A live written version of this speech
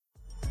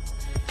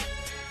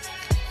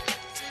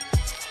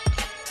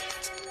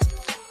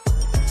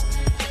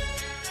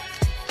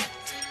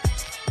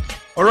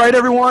All right,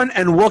 everyone,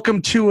 and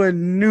welcome to a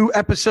new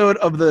episode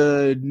of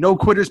the No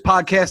Quitters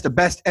podcast, the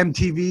best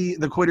MTV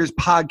The Quitters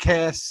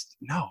podcast.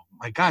 No,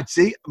 my God,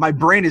 see? My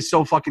brain is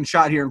so fucking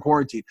shot here in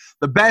quarantine.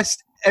 The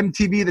best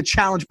MTV The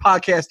Challenge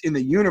podcast in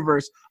the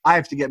universe. I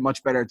have to get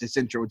much better at this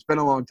intro. It's been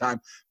a long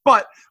time.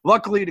 But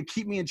luckily, to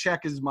keep me in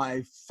check is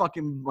my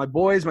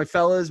boys, my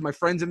fellas, my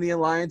friends in the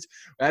Alliance.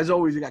 As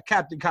always, we got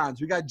Captain Cons,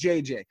 we got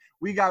JJ,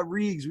 we got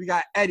Reegs, we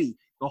got Eddie.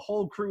 The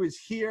whole crew is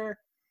here.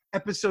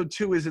 Episode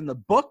 2 is in the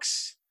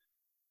books.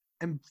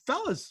 And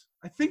fellas,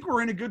 I think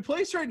we're in a good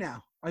place right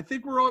now. I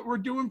think we're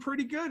doing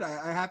pretty good.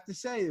 I have to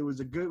say, it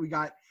was a good.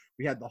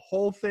 We had the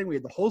whole thing. We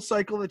had the whole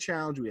cycle of the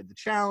challenge. We had the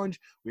challenge.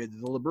 We had the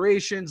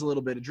deliberations, a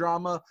little bit of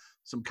drama,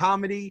 some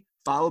comedy,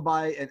 followed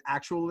by an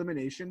actual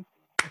elimination.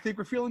 I think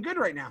we're feeling good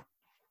right now.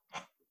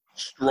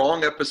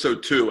 Strong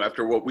episode 2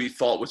 after what we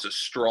thought was a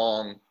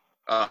strong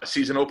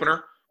season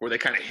opener, where they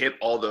kind of hit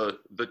all the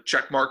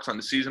check marks on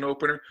the season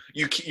opener.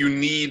 You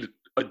need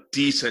a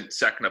decent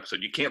second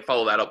episode. You can't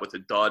follow that up with a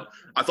dud.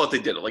 I thought they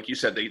did it. Like you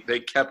said, they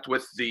kept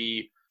with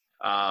the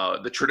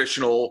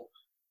traditional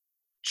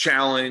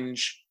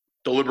challenge,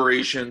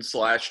 deliberation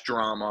 /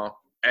 drama,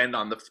 and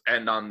on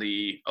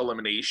the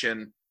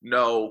elimination.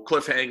 No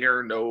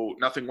cliffhanger. No,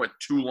 nothing went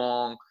too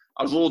long.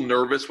 I was a little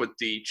nervous with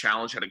the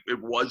challenge. It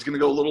was going to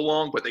go a little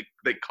long, but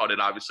they cut it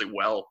obviously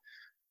well.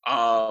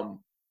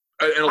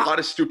 And a lot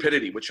of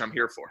stupidity, which I'm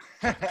here for.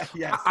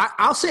 Yes.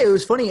 I'll say it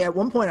was funny. At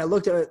one point, I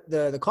looked at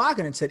the clock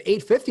and it said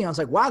 8:50. And I was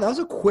like, wow, that was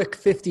a quick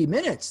 50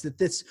 minutes.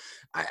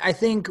 I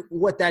think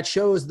what that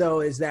shows,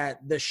 though, is that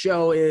the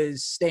show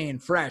is staying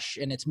fresh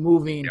and it's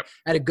moving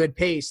at a good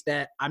pace,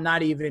 that I'm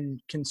not even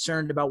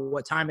concerned about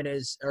what time it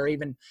is or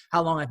even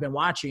how long I've been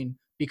watching,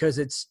 because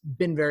it's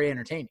been very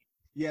entertaining.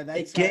 Yeah,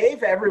 it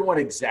gave everyone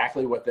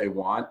exactly what they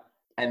want,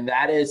 and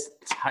that is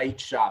tight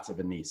shots of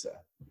Anissa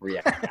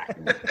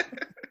reacting.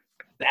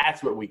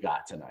 That's what we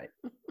got tonight.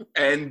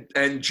 And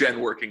Jen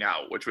working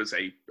out, which was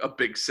a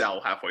big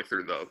sell halfway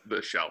through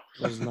the show.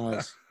 It was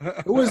nice.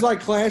 It was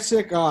like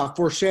classic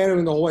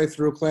foreshadowing the whole way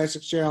through,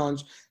 classic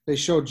challenge. They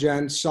showed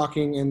Jen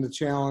sucking in the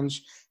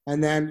challenge.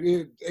 And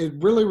then it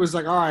really was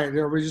like, all right,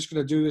 we're just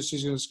going to do this.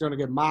 She's just going to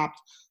get mopped.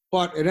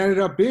 But it ended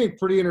up being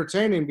pretty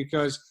entertaining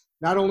because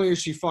not only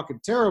is she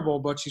fucking terrible,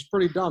 but she's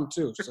pretty dumb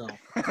too. So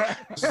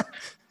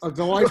a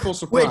delightful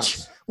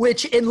surprise.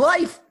 Which in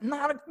life,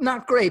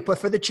 not great, but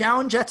for the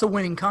challenge, that's a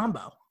winning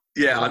combo.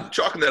 Yeah, I'm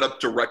chalking that up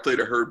directly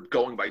to her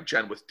going by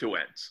Jen with 2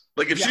 N's.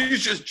 Like if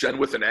she's just Jen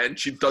with an N,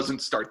 she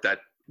doesn't start that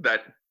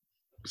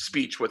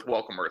speech with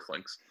 "Welcome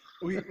Earthlings."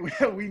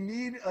 We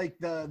need like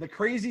the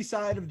crazy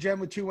side of Jen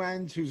with 2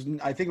 N's, who's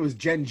I think it was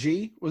Jen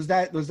G. Was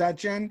that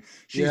Jen?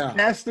 She's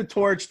passed the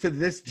torch to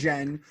this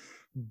Jen.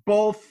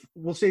 Both,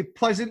 we'll say,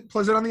 pleasant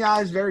on the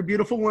eyes, very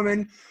beautiful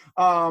women,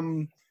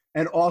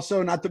 and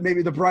also not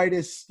maybe the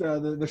brightest,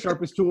 the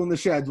sharpest tool in the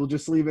sheds. We'll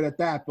just leave it at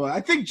that. But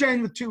I think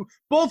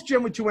both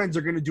Jen with 2 N's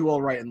are going to do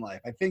all right in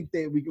life. I think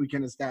we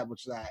can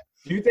establish that.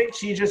 Do you think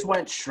she just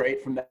went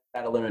straight from that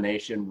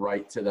elimination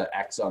right to the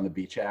X on the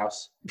beach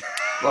house?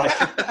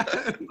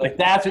 Like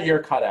that's what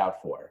you're cut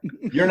out for.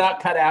 You're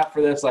not cut out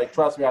for this. Like,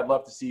 trust me, I'd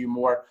love to see you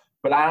more,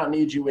 but I don't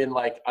need you in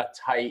like a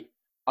tight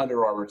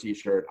Under Armour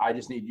t-shirt. I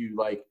just need you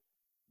like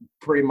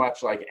pretty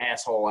much like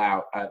asshole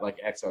out at like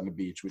X on the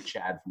beach with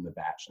Chad from The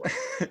Bachelor.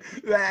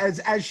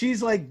 As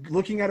she's like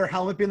looking at her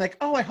helmet being like,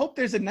 oh, I hope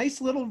there's a nice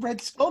little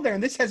red skull there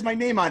and this has my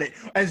name on it.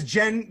 As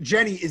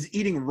Jenny is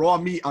eating raw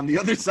meat on the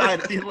other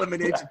side of the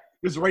elimination,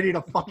 was ready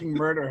to fucking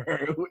murder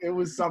her. It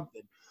was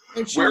something.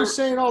 And she was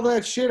saying all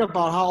that shit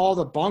about how all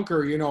the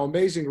bunker,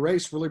 Amazing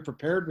Race really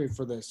prepared me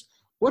for this.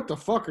 What the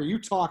fuck are you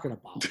talking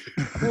about?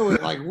 It was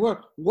like,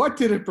 what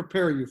did it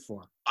prepare you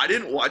for? I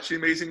didn't watch The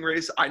Amazing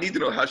Race. I need to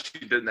know how she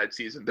did in that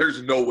season.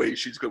 There's no way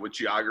she's good with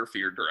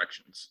geography or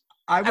directions.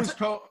 I was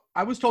told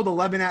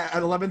 11th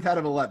out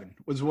of 11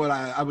 was what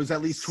I was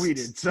at least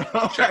tweeted. So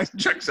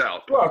checks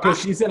out. Well,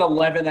 because she's an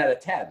 11 out of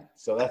 10,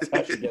 so that's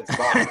how she gets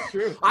by.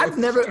 True. I've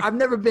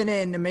never been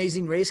an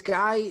Amazing Race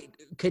guy.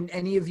 Can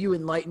any of you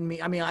enlighten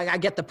me? I mean, I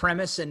get the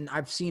premise, and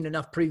I've seen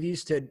enough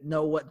previews to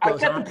know what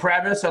goes on. I get the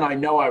premise, and I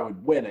know I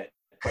would win it.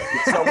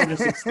 Could someone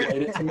just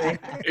explain it to me?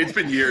 It's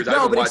been years. I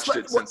haven't watched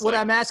it since. What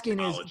I'm asking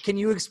college. is, can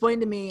you explain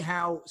to me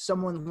how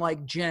someone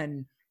like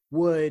Jen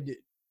would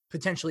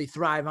potentially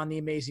thrive on The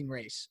Amazing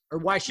Race, or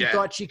why she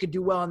thought she could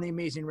do well on The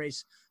Amazing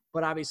Race,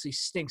 but obviously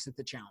stinks at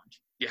the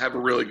challenge? You have a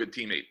really good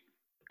teammate,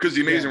 because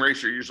The Amazing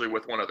Race, you're usually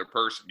with one other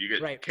person. You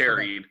get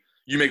carried.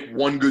 You make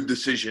one good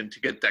decision to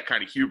get that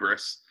kind of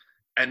hubris,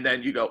 and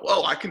then you go,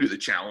 "Oh, I can do the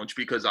challenge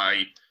because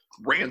I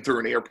ran through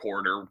an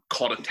airport or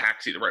caught a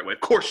taxi the right way." Of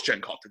course,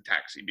 Jen caught the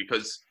taxi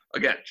because,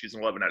 again, she's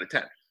an 11 out of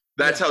 10.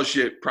 That's how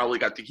she probably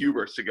got the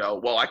hubris to go,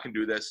 well, I can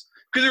do this.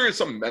 Because there is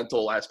some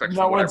mental aspect.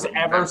 No one's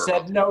ever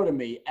said no to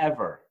me,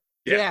 ever.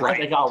 Yeah, right. I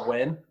think I'll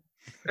win.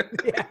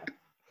 Yeah.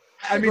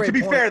 I mean, to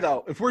be fair,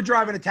 though, if we're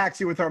driving a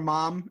taxi with our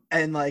mom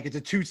and, like, it's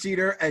a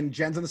two-seater and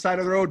Jen's on the side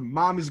of the road,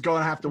 mom is going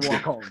to have to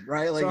walk home,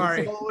 right? Like,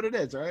 Sorry. It's all what it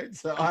is, right?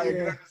 So I can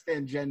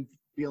understand Jen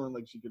feeling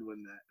like she could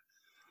win that.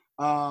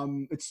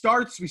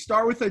 We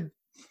start with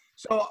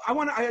So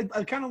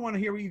I kind of want to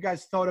hear what you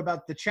guys thought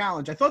about the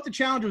challenge. I thought the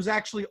challenge was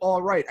actually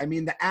all right. I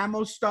mean, the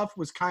ammo stuff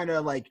was kind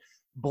of like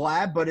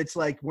blab, but it's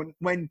like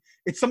when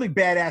it's something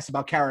badass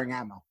about carrying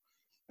ammo.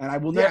 And I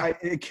will never,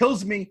 it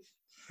kills me.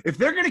 If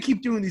they're going to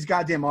keep doing these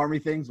goddamn army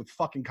things with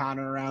fucking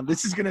Connor around,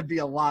 this is going to be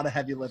a lot of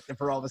heavy lifting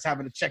for all of us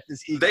having to check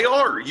this ego. They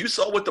are. You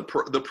saw what the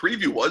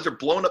preview was. They're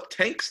blowing up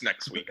tanks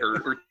next week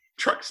or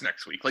trucks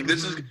next week. Like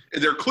this is,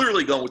 they're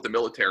clearly going with the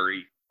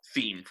military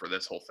theme for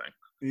this whole thing.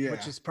 Yeah.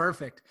 Which is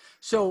perfect.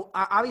 So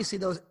obviously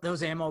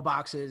those ammo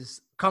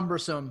boxes,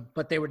 cumbersome,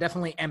 but they were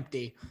definitely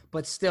empty,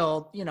 but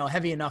still,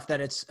 heavy enough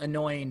that it's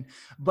annoying.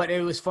 But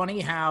it was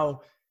funny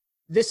how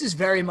this is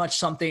very much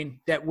something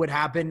that would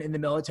happen in the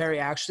military,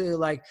 actually.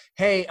 Like,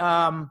 hey,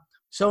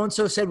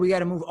 so-and-so said we got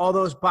to move all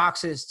those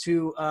boxes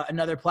to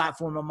another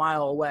platform a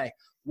mile away.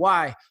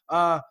 Why?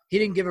 He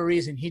didn't give a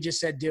reason. He just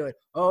said do it.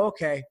 Oh,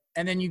 okay.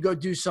 And then you go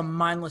do some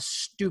mindless,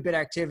 stupid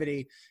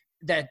activity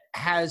that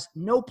has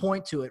no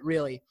point to it,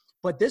 really.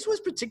 But this was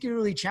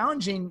particularly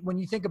challenging when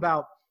you think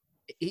about,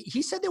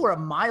 he said they were a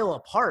mile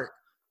apart.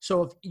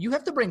 So if you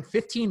have to bring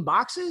 15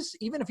 boxes,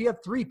 even if you have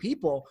 3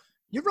 people,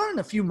 you're running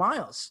a few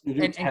miles.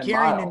 And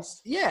carrying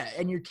miles.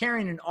 And you're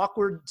carrying an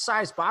awkward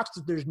sized box.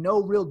 There's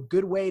no real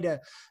good way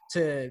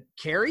to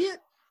carry it.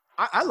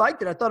 I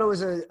liked it. I thought it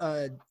was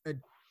a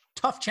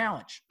tough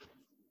challenge.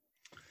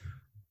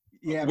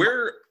 Yeah.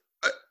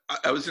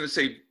 I was going to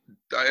say,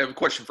 I have a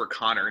question for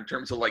Connor in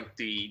terms of like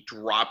the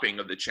dropping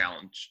of the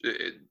challenge,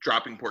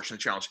 dropping portion of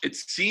the challenge. It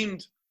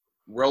seemed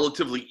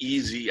relatively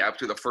easy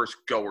after the first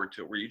go or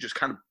two, where you just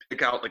kind of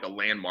pick out like a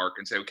landmark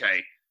and say,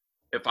 okay,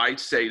 if I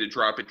say to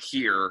drop it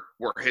here,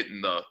 we're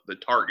hitting the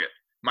target.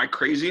 Am I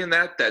crazy in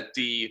that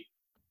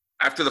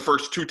after the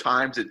first 2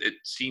 times, it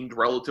seemed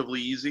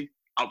relatively easy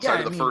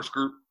outside of the first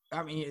group?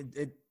 I mean,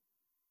 it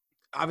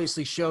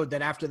obviously showed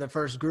that after the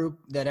first group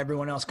that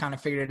everyone else kind of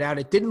figured it out.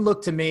 It didn't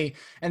look to me,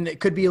 and it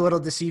could be a little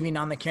deceiving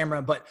on the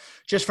camera, but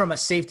just from a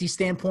safety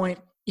standpoint,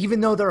 even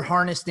though they're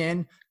harnessed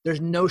in,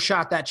 there's no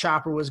shot that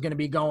chopper was going to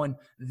be going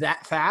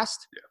that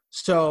fast. Yeah.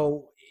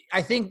 So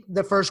I think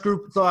the first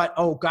group thought,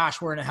 oh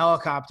gosh, we're in a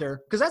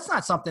helicopter. Cause that's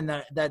not something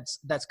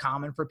that's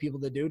common for people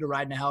to do, to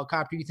ride in a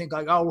helicopter. You think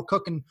like, oh,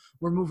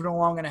 we're moving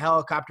along in a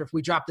helicopter. If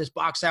we drop this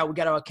box out, we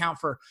got to account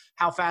for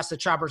how fast the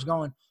chopper's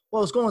going.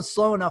 Well, it's going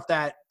slow enough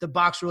that the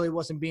box really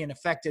wasn't being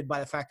affected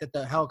by the fact that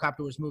the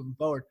helicopter was moving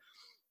forward.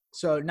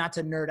 So not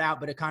to nerd out,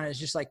 but it kind of is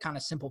just like kind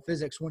of simple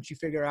physics. Once you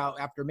figure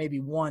out after maybe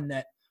one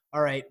that,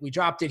 all right, we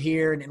dropped it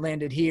here and it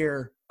landed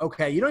here.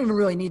 Okay, you don't even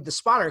really need the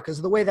spotter because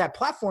of the way that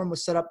platform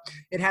was set up,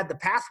 it had the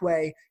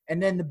pathway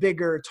and then the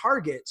bigger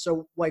target.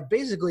 So like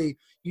basically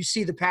you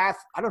see the path,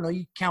 I don't know,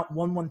 you count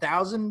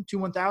 1,000,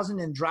 1,000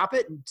 and drop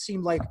it. And it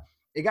seemed like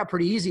it got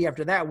pretty easy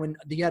after that when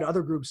you had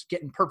other groups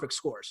getting perfect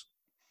scores.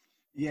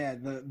 Yeah,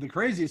 the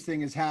craziest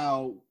thing is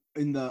how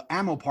in the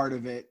ammo part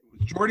of it,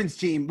 Jordan's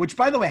team, which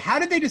by the way, how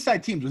did they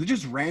decide teams? Was it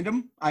just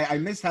random? I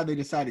missed how they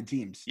decided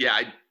teams. Yeah,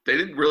 they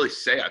didn't really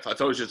say. I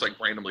thought it was just like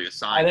randomly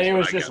assigned. I think it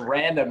was just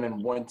random,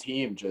 and one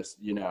team just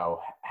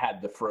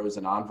had the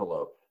frozen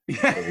envelope.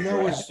 Yeah,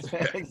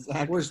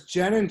 was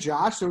Jen and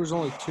Josh? There was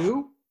only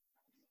 2.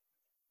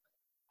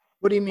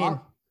 What do you mean?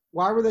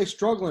 Why were they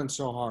struggling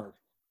so hard?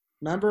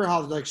 Remember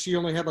how like she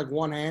only had like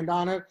one hand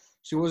on it?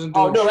 She wasn't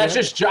doing no, shit? that's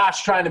just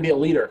Josh trying to be a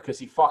leader because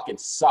he fucking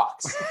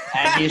sucks.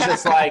 And he's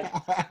just like,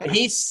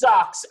 he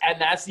sucks. And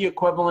that's the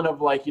equivalent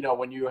of like,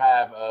 when you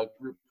have a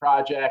group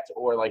project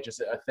or like just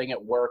a thing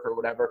at work or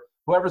whatever,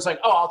 whoever's like,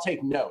 oh, I'll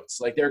take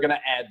notes. Like they're going to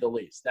add the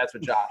least. That's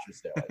what Josh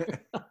was doing.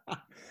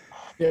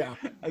 Yeah,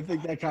 I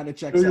think that kind of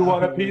checks out. Do you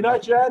want a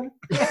peanut, Jen?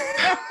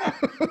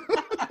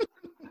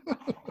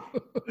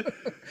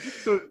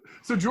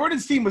 So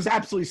Jordan's team was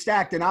absolutely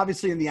stacked, and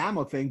obviously in the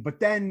ammo thing. But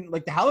then,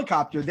 like the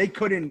helicopter, they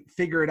couldn't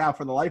figure it out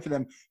for the life of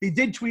them. He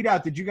did tweet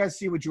out. Did you guys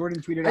see what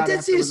Jordan tweeted out? I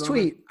did see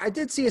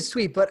his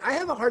tweet, but I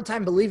have a hard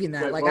time believing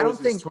that. Wait, like, I don't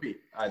think. Tweet?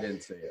 I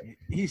didn't see it.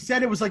 He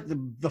said it was like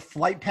the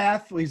flight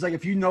path. He's like,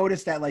 if you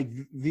notice that, like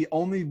the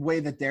only way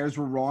that theirs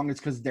were wrong is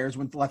because theirs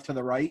went left to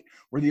the right.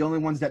 We're the only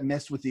ones that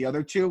missed with the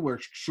other 2 were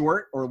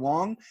short or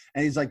long.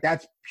 And he's like,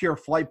 that's pure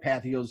flight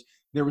path. He goes,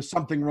 there was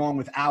something wrong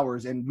with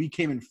ours, and we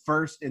came in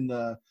first in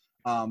the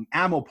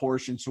ammo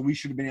portion, so we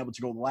should have been able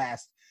to go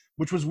last,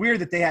 which was weird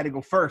that they had to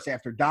go first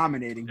after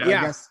dominating. But yeah.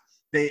 I guess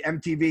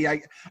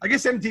I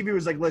guess MTV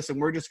was like, listen,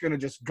 we're just going to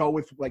just go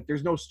with like,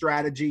 there's no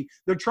strategy.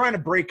 They're trying to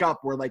break up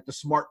where like the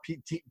smart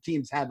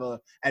teams have a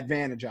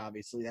advantage.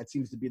 Obviously that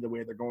seems to be the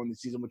way they're going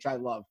this season, which I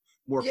love.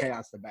 More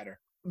chaos, the better.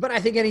 But I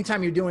think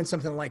anytime you're doing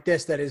something like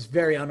this that is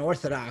very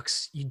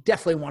unorthodox, you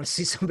definitely want to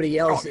see somebody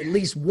else, at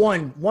least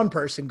one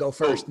person go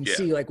first and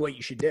see like what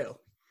you should do.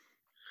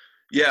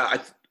 Yeah,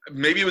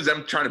 maybe it was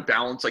them trying to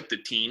balance like the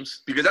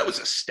teams because that was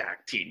a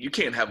stacked team. You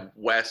can't have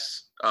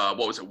Wes,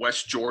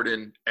 Wes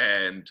Jordan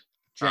and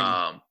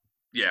Jenny.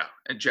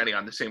 And Jenny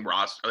on the same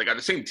roster, like on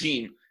the same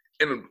team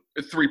in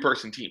a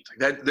 3-person team. Like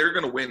that, they're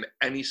going to win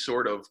any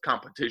sort of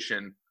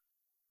competition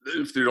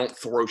if they don't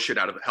throw shit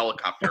out of a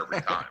helicopter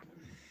every time.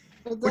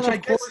 Which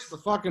of course the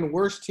fucking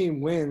worst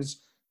team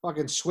wins.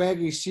 Fucking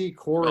Swaggy C,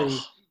 Corey,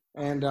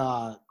 and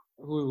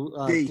Who?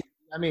 D.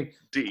 I mean,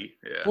 D.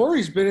 Yeah.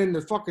 Corey's been in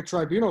the fucking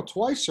tribunal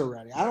twice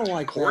already. I don't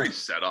like Corey's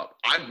that. set up.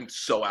 I'm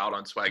so out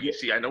on Swaggy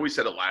C. I know we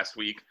said it last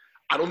week.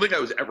 I don't think I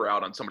was ever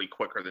out on somebody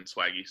quicker than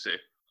Swaggy C.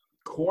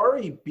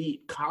 Corey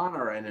beat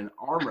Connor in an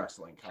arm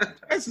wrestling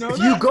contest.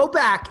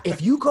 If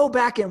you go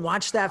back and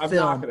watch that I'm not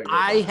film, gonna go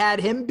I back. had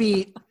him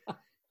beat,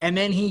 and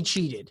then he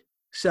cheated.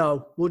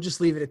 So we'll just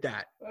leave it at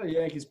that.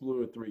 Yankees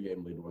blew a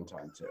 3-game lead one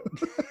time too.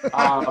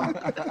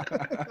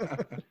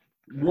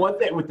 One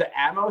thing with the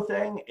ammo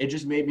thing, it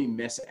just made me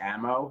miss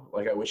ammo.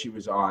 Like I wish he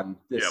was on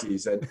this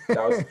season.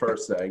 That was the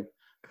first thing.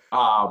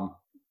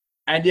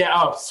 And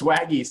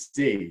Swaggy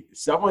C.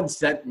 Someone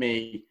sent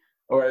me,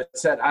 or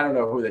said, I don't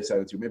know who they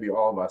sent it to, maybe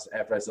all of us,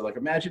 after I said, like,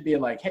 imagine being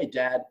like, hey,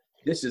 Dad,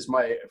 this is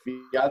my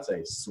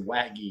fiance,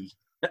 Swaggy.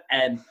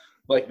 And,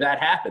 like, that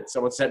happened.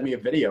 Someone sent me a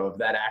video of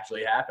that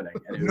actually happening.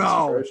 And it was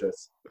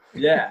atrocious.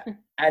 Yeah.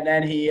 And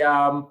then he,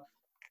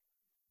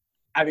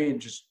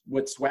 just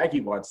what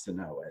Swaggy wants to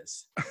know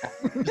is,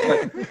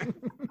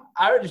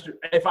 I would just,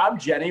 if I'm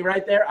Jenny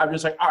right there, I'm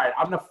just like, all right,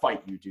 I'm going to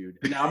fight you, dude.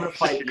 Now I'm going to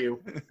fight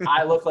you.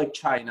 I look like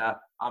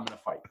China. I'm going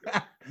to fight you.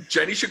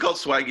 Jenny should call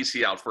Swaggy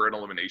C out for an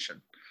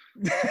elimination.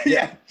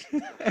 Yeah.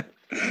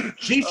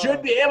 She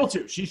should be able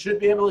to. She should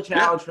be able to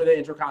challenge for the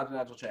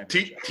Intercontinental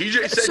Championship.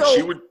 TJ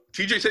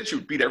said she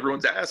would beat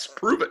everyone's ass.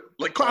 Prove it.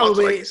 Like, come on,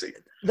 Probably. Swaggy C.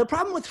 The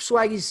problem with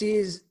Swaggy C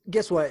is,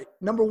 guess what?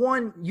 Number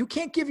one, you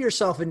can't give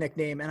yourself a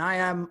nickname, and I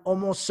am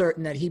almost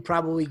certain that he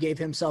probably gave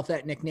himself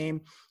that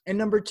nickname. And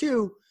number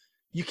two,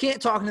 you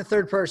can't talk in the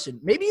third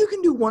person. Maybe you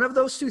can do one of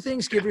those two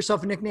things, give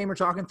yourself a nickname or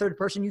talk in third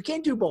person. You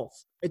can't do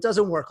both. It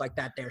doesn't work like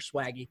that there,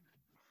 Swaggy.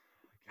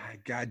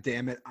 God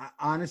damn it.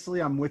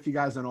 Honestly, I'm with you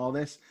guys on all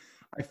this.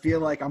 I feel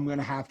like I'm going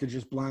to have to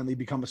just blindly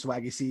become a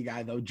Swaggy C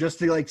guy, though, just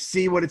to, like,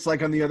 see what it's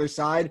like on the other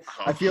side.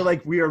 I feel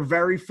like we are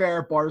very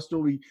fair at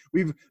Barstool.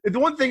 The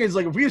one thing is,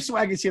 like, if we have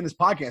Swaggy C on this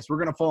podcast, we're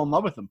going to fall in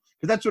love with them,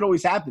 because that's what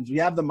always happens. We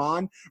have them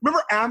on.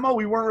 Remember Ammo?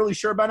 We weren't really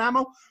sure about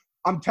Ammo.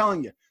 I'm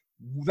telling you,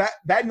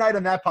 that night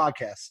on that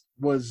podcast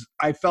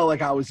I felt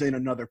like I was in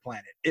another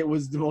planet. It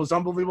was the most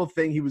unbelievable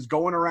thing. He was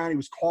going around. He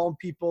was calling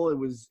people. It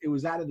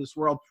was out of this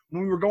world.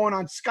 When we were going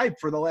on Skype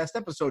for the last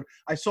episode,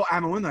 I saw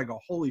Ammo in there. I go,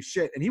 holy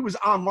shit. And he was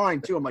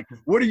online too. I'm like,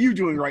 what are you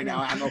doing right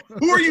now, Ammo?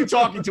 Who are you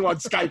talking to on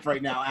Skype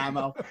right now,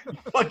 Ammo?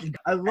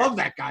 I love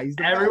that guy. He's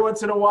Every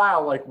once in a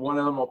while, like, one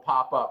of them will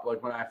pop up.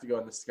 Like, when I have to go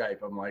on the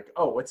Skype, I'm like,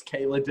 oh, what's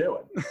Kayla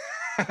doing?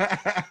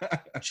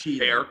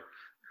 Cheating. Hair.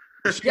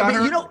 Yeah,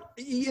 but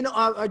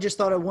I just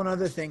thought of one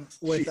other thing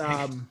with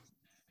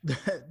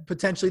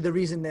potentially the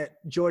reason that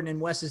Jordan and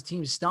Wes's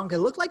team stunk. It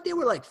looked like they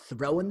were, like,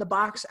 throwing the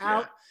box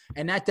out,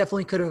 and that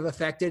definitely could have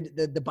affected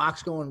the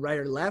box going right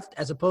or left,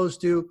 as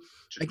opposed to,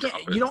 again,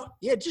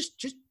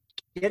 just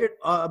get it,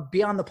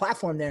 be on the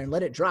platform there and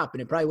let it drop,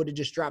 and it probably would have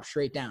just dropped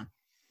straight down.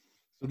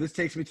 So this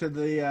takes me to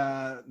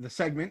the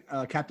segment,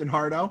 Captain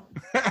Hardo.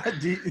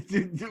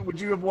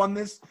 Would you have won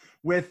this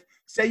with,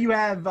 say you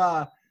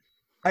have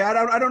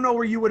I don't know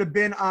where you would have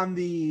been on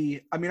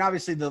the. I mean,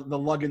 obviously the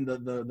lugging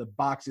the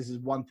boxes is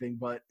one thing,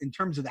 but in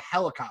terms of the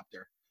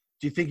helicopter,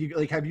 do you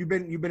think have you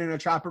been in a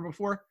chopper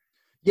before?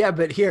 Yeah,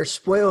 but here,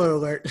 spoiler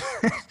alert,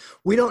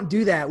 we don't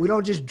do that. We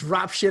don't just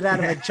drop shit out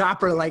of a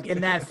chopper like in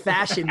that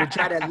fashion to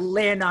try to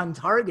land on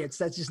targets.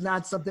 That's just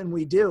not something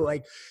we do.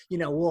 Like,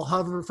 we'll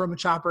hover from a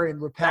chopper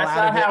and rappel out of it.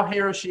 That's not how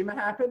Hiroshima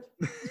happened?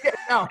 Yeah,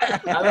 no. I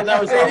thought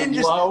that was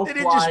a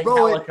low-flying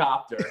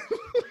helicopter.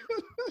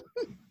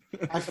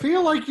 I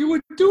feel like you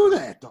would do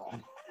that, though.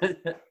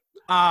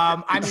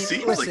 It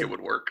seems like it would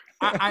work.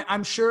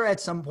 I'm sure at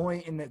some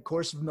point in the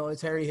course of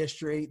military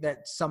history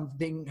that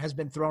something has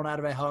been thrown out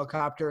of a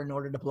helicopter in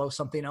order to blow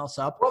something else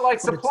up. Or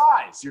like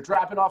supplies. You're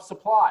dropping off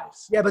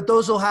supplies. Yeah, but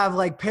those will have,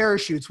 like,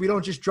 parachutes. We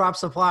don't just drop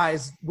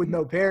supplies with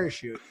no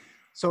parachute,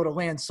 so it'll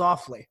land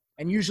softly.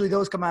 And usually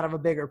those come out of a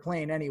bigger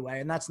plane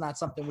anyway, and that's not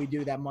something we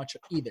do that much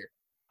either.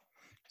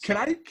 Can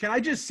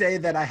I just say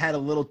that I had a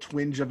little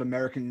twinge of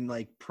American,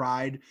 like,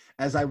 pride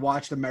as I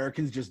watched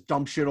Americans just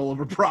dump shit all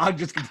over Prague,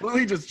 just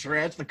completely just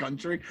trash the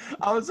country.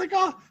 I was like,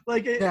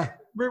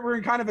 we're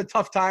in kind of a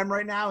tough time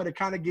right now, and it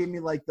kind of gave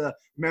me, like, the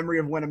memory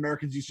of when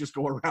Americans used to just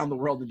go around the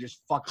world and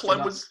just fuck shit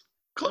up.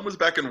 Clem was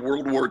back in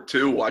World War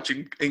II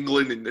watching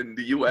England and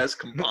the U.S.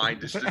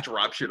 combined just to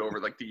drop shit over,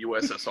 like, the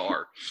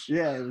USSR.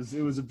 Yeah,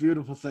 it was a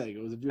beautiful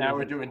thing. Now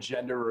we're doing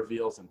gender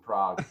reveals in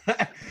Prague.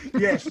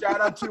 Yeah, shout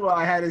out to,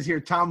 I had his here,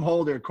 Tom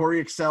Holder. Corey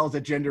excels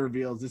at gender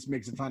reveals. This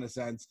makes a ton of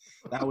sense.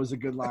 That was a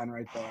good line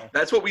right there.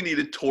 That's what we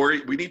needed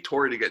Tori. We need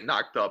Tori to get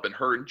knocked up, and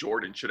her and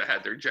Jordan should have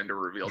had their gender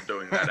reveal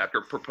doing that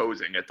after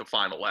proposing at the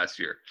final last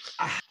year.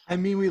 I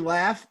mean, we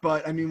laugh,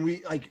 but I mean,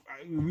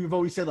 we've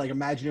always said, like,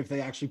 imagine if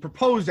they actually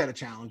proposed at a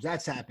challenge.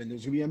 That's happened.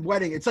 There's gonna be a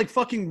wedding. It's like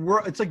fucking.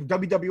 It's like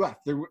WWF.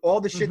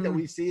 All the shit that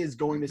we see is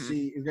going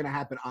to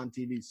happen on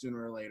TV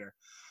sooner or later.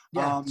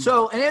 Yeah.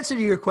 So, in answer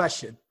to your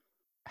question,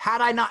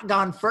 had I not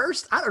gone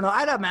first, I don't know.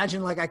 I'd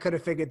imagine, like, I could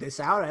have figured this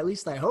out. At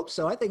least I hope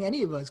so. I think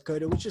any of us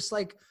could. It was just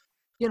like,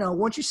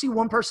 once you see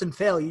one person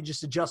fail, you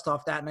just adjust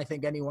off that, and I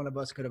think any one of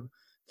us could have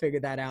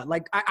figured that out.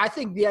 Like, I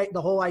think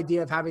the whole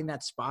idea of having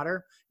that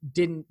spotter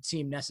didn't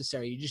seem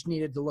necessary. You just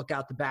needed to look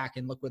out the back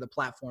and look where the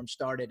platform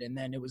started, and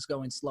then it was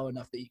going slow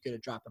enough that you could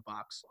have dropped the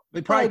box.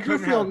 They Probably probably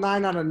couldn't feel have.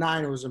 9 out of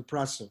 9. It was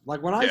impressive.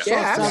 Like when I Yeah. saw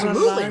Yeah, 7 out of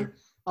absolutely. 9,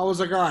 I was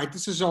like, all right,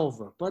 this is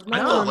over. But 9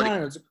 I out know, of like-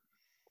 9 is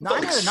 9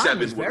 like out of 9 7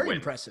 was would very win.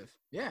 impressive.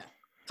 Yeah.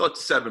 I thought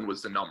 7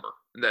 was the number.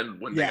 And then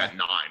when they Yeah. got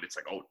 9, it's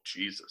like, oh,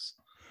 Jesus.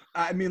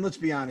 I mean, let's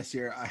be honest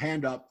here. A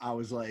hand up, I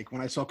was like, when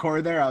I saw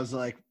Corey there, I was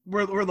like,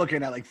 we're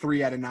looking at like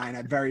 3 out of 9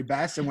 at very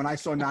best. And when I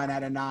saw 9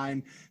 out of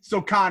 9,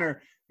 so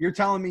Connor, you're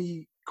telling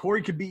me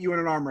Corey could beat you in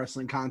an arm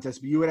wrestling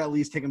contest, but you would at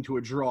least take him to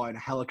a draw in a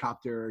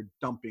helicopter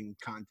dumping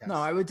contest. No,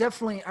 I would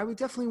definitely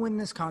win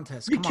this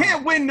contest. You Come can't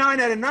on. win 9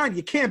 out of 9.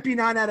 You can't be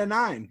 9 out of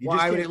 9. You Well,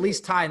 just I would can't at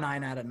least tie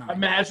 9 out of 9.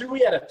 Imagine we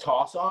had a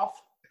toss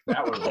off.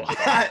 That would have been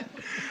fun.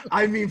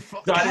 I mean,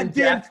 Sudden goddamn,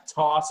 death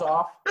toss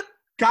off.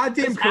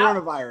 goddamn Just how-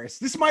 coronavirus.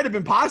 This might have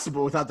been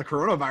possible without the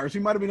coronavirus. We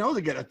might have been able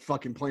to get a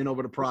fucking plane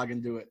over to Prague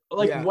and do it.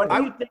 Like, Yeah. what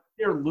do you think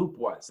their loop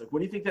was? Like, what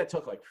do you think that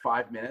took? Like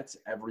 5 minutes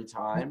every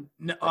time?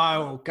 No,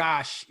 oh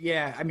gosh,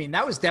 yeah. I mean,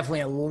 that was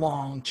definitely a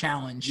long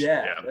challenge.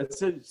 Yeah, Yeah.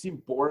 it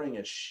seemed boring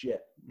as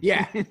shit.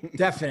 Yeah,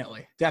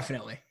 definitely.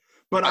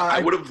 But I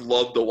would have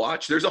loved to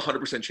watch. There's a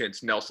 100%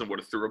 chance Nelson would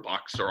have threw a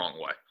box the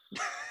wrong way.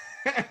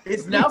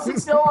 Is Nelson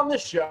still on the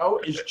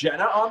show? Is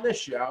Jenna on the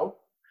show?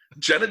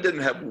 Jenna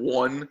didn't have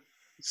one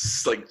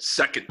second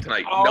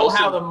tonight. Oh, Nelson,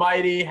 how the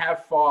mighty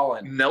have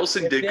fallen.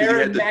 Nelson If did because he they're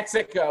had in the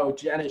Mexico,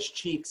 Jenna's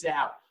cheeks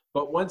out.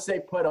 But once they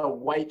put a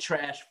white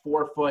trash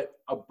 4-foot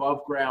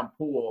above ground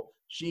pool,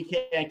 she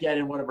can't get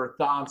in one of her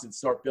thongs and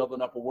start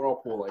building up a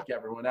whirlpool like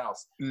everyone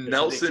else.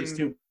 She's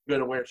too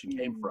good at where she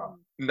came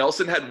from.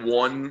 Nelson had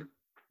one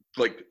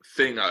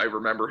thing I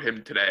remember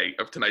him today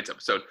of tonight's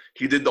episode.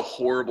 He did the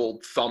horrible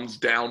thumbs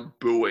down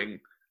booing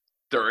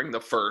during the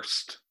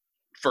first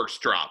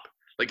drop.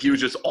 Like he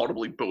was just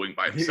audibly booing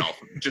by himself.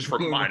 Just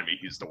reminded me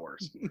he's the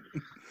worst.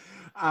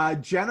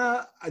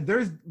 Jenna,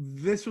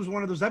 this was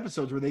one of those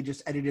episodes where they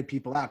just edited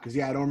people out because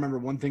I don't remember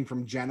one thing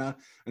from Jenna,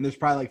 and there's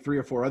probably like 3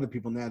 or 4 other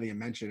people now that you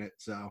mention it.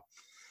 So,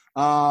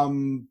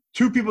 2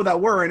 people that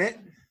were in it,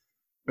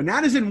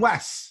 Bananas and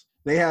Wes.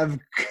 They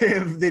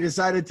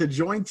decided to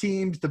join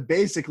teams to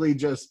basically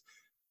just,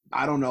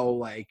 I don't know,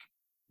 like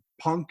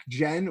punk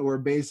Jen or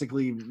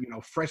basically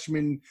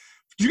freshman.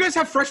 Do you guys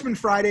have freshman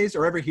Fridays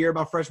or ever hear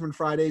about freshman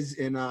Fridays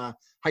in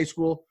high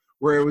school?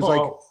 Where it was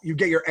like you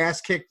get your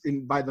ass kicked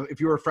if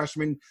you were a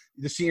freshman,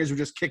 the seniors would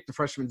just kick the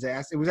freshman's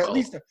ass. It was at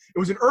least it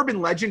was an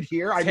urban legend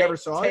here. I never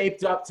saw it.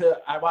 Taped up to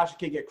I watched a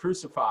kid get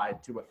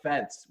crucified to a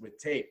fence with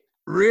tape.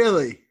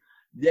 Really?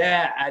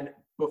 Yeah, and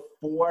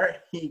before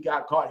he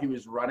got caught, he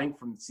was running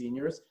from the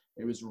seniors.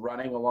 He was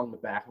running along the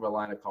back of a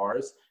line of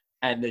cars,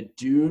 and the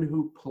dude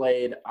who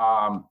played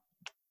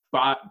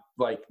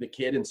the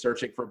kid in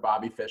Searching for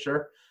Bobby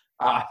Fischer,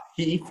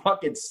 he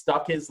fucking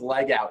stuck his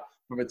leg out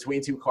from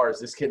between 2 cars.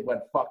 This kid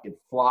went fucking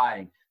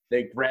flying.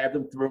 They grabbed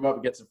him, threw him up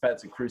against the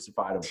fence, and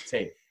crucified him with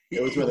tape.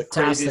 It was one of the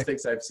craziest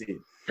things I've seen.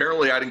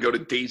 Apparently, I didn't go to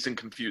Dazed and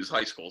Confused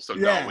High School, so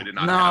no, we did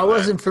not. No, it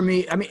wasn't for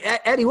me. I mean,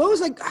 Eddie, what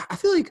was like? I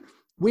feel like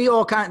we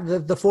all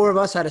the 4 of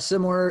us had a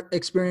similar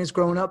experience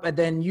growing up, and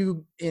then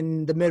you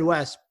in the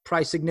Midwest,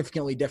 probably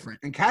significantly different.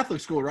 In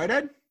Catholic school, right,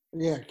 Ed?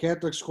 Yeah,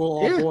 Catholic school,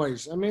 all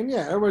boys. I mean,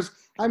 yeah,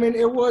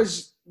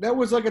 that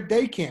was like a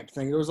day camp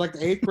thing. It was like the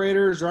 8th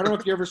graders, or I don't know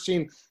if you ever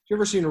seen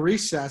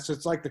Recess.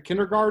 It's like the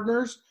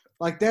kindergartners.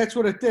 Like that's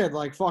what it did.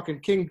 Like fucking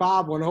King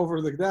Bob went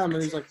over to them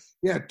and he's like,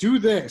 yeah, do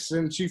this.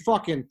 And she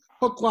fucking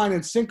hook, line,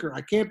 and sinker.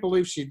 I can't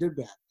believe she did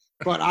that.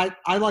 But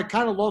I like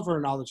kind of love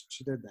her now that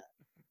she did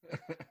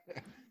that.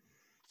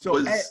 So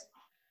Ed,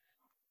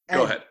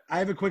 go ahead. I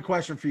have a quick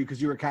question for you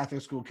because you were a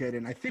Catholic school kid,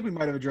 and I think we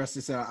might have addressed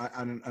this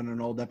on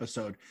an old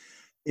episode.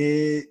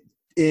 When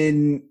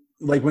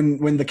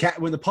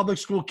the public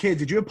school kids,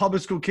 did you have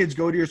public school kids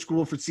go to your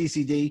school for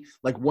CCD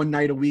like one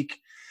night a week?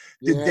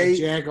 Did they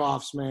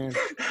jag-offs, man?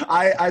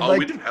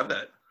 We didn't have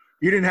that.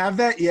 You didn't have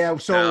that? Yeah.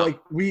 So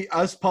No.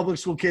 us public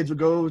school kids would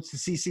go to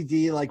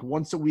CCD like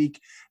once a week,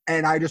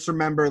 and I just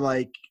remember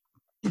like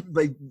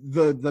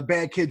the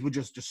bad kids would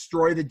just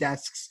destroy the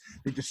desks,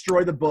 they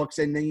destroy the books,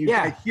 and then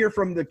I'd hear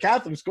from the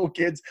Catholic school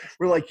kids,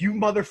 we're like, you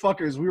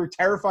motherfuckers, we were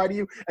terrified of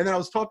you. And then I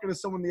was talking to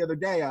someone the other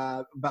day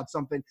about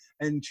something,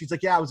 and she's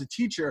like, yeah, I was a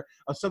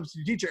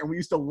substitute teacher, and we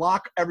used to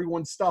lock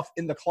everyone's stuff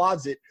in the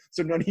closet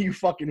so none of you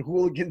fucking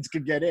hooligans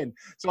could get in.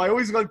 So I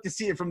always like to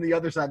see it from the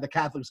other side, the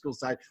Catholic school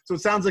side. So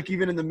it sounds like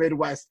even in the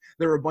Midwest,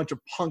 there were a bunch of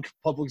punk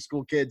public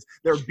school kids.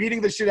 They were beating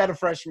the shit out of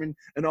freshmen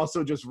and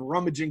also just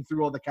rummaging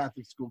through all the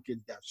Catholic school kids'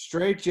 desks.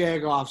 Straight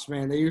jag-offs,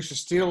 man. They used to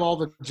steal all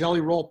the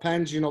Jelly Roll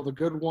pens, the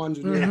good ones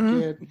when you were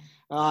a kid.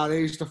 They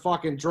used to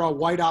fucking draw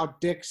whiteout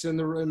dicks in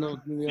the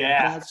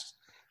desks,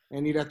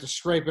 and you'd have to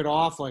scrape it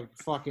off like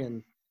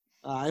fucking.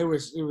 It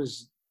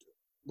was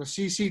the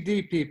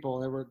CCD people.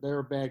 They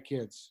were bad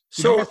kids.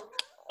 So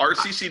our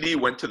CCD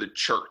went to the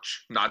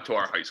church, not to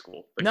our high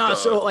school.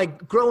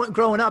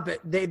 Growing up,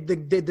 the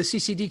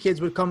CCD kids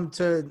would come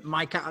to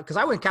my because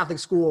I went Catholic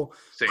school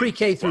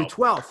pre-K through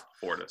 12.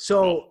 Florida.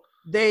 So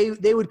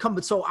they would come.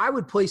 But so I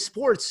would play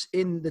sports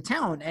in the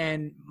town,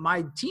 and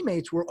my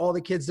teammates were all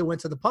the kids that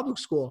went to the public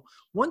school.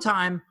 One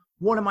time,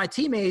 one of my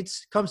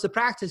teammates comes to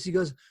practice. He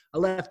goes, I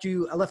left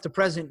a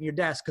present in your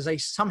desk because I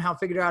somehow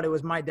figured out it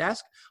was my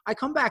desk. I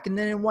come back, and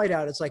then in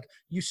whiteout, it's like,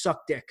 you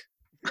suck dick.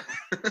 You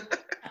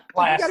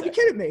got to be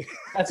kidding me.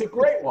 That's a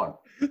great one.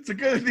 It's a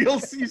good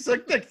deal. You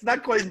suck dick. It's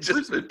not quite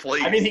Just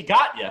please. I mean, he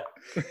got you.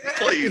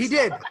 Please.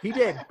 He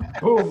did.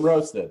 Boom,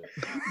 roasted.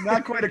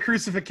 not quite a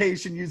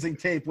crucifixion using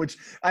tape, which,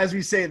 as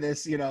we say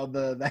this,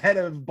 the head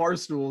of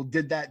Barstool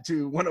did that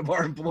to one of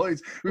our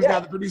employees, who's now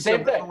the producer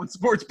of the number one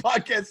sports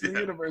podcast in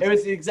the universe. It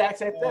was the exact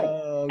same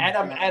thing.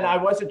 And I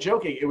wasn't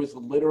joking. It was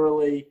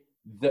literally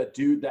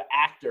the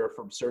actor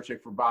from Searching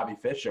for Bobby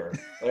Fischer.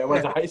 I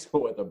went to high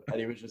school with him, and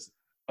he was just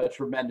a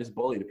tremendous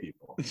bully to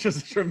people. It's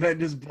just a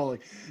tremendous bully.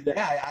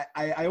 Yeah,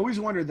 I always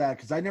wondered that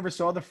because I never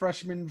saw the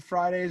Freshman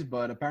Fridays,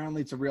 but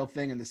apparently it's a real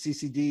thing. And the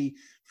CCD,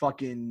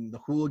 the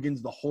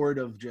hooligans, the horde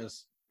of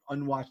just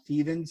unwashed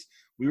heathens.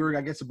 We were,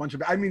 I guess, a bunch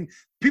of. I mean,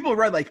 people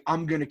read like,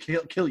 "I'm gonna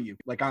kill you,"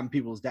 like on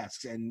people's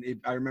desks, and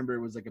I remember it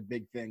was like a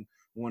big thing.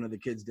 One of the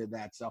kids did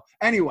that. So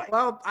anyway,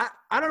 well,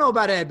 I don't know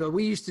about Ed, but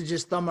we used to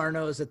just thumb our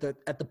nose at the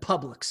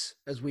Publix,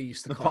 as we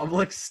used to call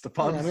the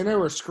pubs. Yeah, I mean, they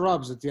were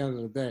scrubs at the end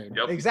of the day.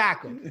 Yep.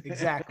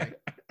 Exactly.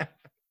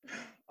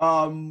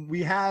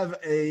 We have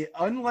a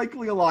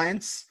unlikely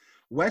alliance.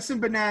 Wes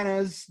and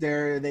Bananas,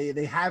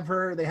 they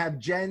have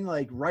Jen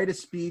like write a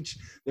speech.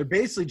 They're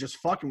basically just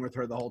fucking with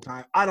her the whole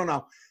time. I don't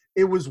know.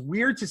 It was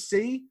weird to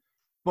see,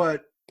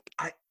 but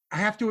I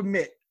have to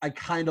admit, I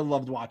kind of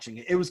loved watching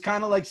it. It was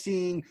kind of like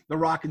seeing The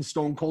Rock and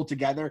Stone Cold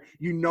together.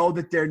 You know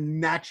that they're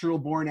natural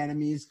born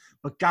enemies,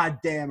 but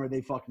goddamn, are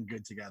they fucking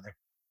good together.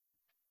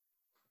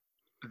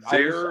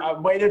 I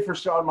waited for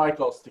Shawn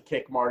Michaels to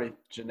kick Marty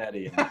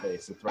Jannetty in the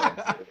face and throw him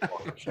through the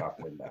barbershop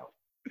window.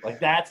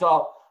 Like, that's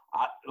all.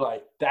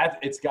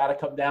 It's got to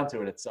come down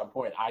to it at some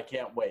point. I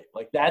can't wait.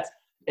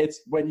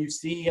 It's when you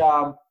see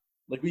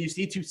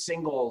two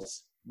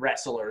singles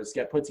wrestlers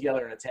get put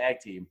together in a tag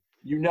team,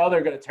 you know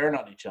they're going to turn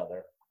on each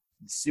other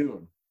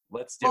soon.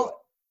 Let's do it.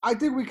 I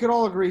think we could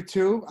all agree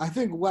too. I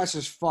think Wes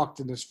is fucked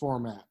in this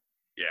format.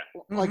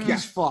 Yeah. Like,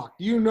 he's fucked.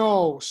 You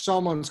know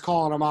someone's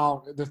calling him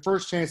out the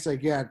first chance they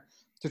get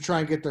to try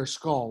and get their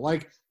skull.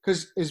 Like,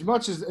 because as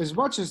much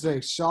as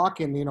they suck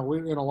and we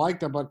don't like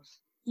them, but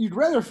you'd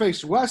rather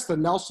face Wes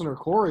than Nelson or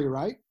Corey,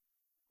 right?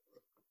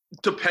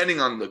 Depending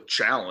on the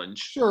challenge.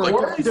 Sure.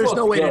 There's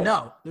no way to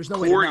know. There's no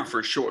way to know. Corey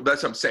for sure.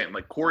 That's what I'm saying.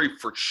 Like, Corey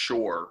for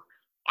sure.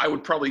 I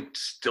would probably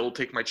still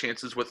take my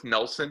chances with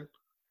Nelson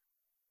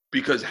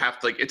because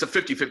it's a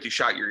 50-50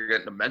 shot. You're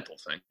getting a mental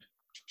thing.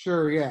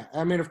 Sure, yeah.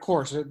 I mean, of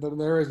course,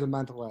 there is a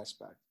mental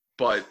aspect.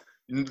 But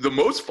the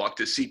most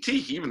fucked is CT.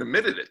 He even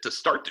admitted it to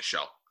start the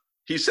show.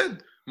 He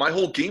said, my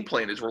whole game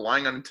plan is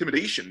relying on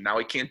intimidation. Now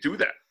I can't do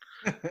that.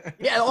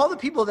 Yeah, all the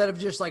people that have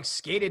just like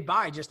skated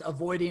by, just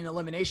avoiding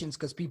eliminations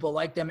because people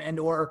like them and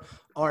or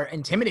are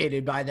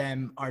intimidated by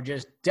them are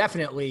just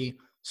definitely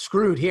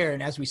screwed here.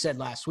 And as we said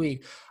last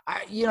week,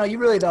 you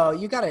really though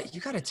you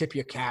gotta tip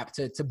your cap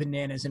to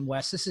Bananas and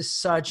Wes. This is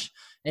such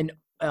an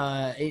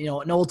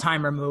old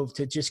timer move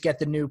to just get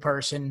the new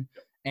person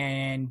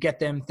and get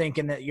them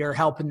thinking that you're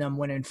helping them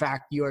when in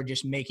fact you are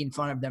just making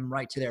fun of them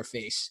right to their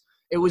face.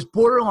 It was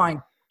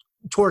borderline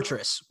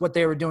torturous what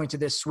they were doing to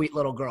this sweet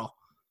little girl.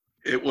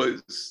 It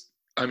was.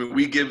 I mean,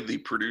 we give the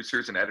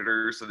producers and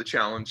editors of the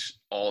challenge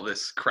all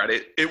this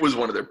credit. It was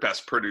one of their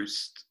best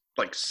produced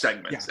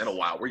segments in a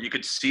while, where you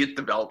could see it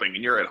developing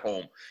and you're at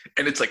home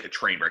and it's like a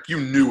train wreck.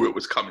 You knew it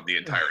was coming the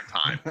entire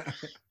time.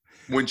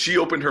 When she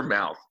opened her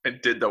mouth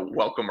and did the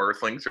welcome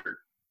Earthlings or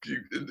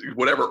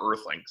whatever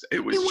Earthlings,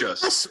 it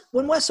was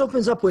when Wes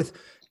opens up with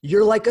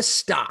 "You're like a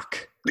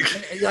stock,"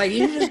 like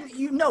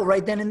you know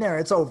right then and there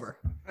it's over.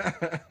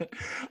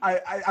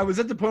 I was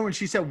at the point when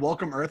she said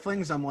 "Welcome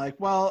Earthlings." I'm like,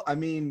 well, I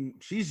mean,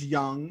 she's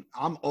young,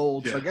 I'm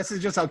old, so I guess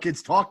it's just how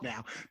kids talk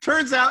now.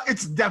 Turns out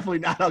it's definitely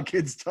not how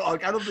kids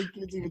talk. I don't think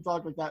kids even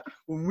talk like that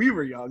when we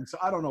were young. So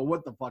I don't know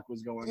what the fuck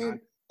was going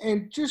on.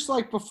 And just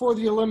like before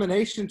the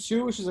elimination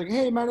too, she's like,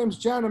 "Hey, my name's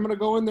Jen. I'm gonna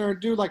go in there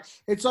and do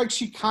it's like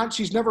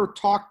she's never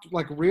talked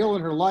like real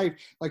in her life.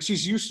 Like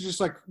she's used to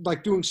just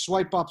like doing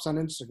swipe ups on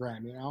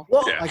Instagram, you know?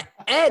 Well,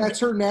 Ed, that's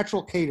her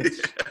natural cadence.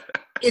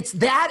 It's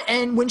that,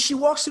 and when she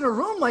walks in a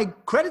room,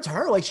 credit to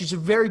her, she's a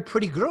very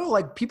pretty girl.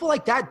 Like people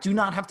like that do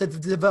not have to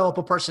develop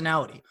a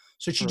personality,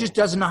 so she just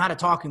doesn't know how to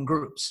talk in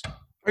groups.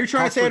 Are you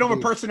trying to say I don't have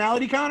a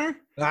personality, Connor?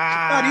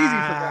 Not easy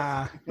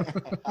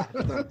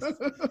for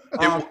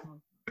that.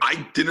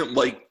 I didn't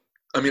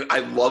I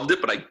loved it,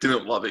 but I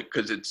didn't love it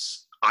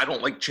because I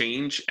don't like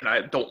change and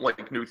I don't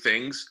like new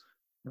things.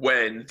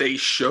 When they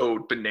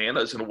showed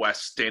Bananas and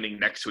Wes standing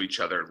next to each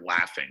other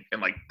laughing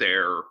and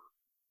their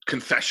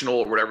confessional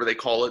or whatever they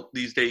call it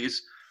these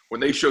days,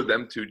 when they showed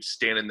them two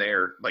standing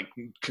there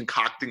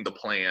concocting the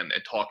plan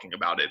and talking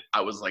about it,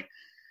 I was like,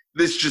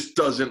 this just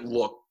doesn't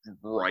look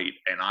right,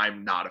 and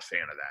I'm not a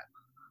fan of that.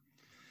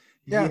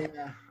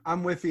 Yeah,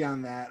 I'm with you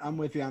on that.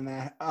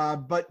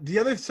 But the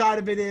other side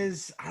of it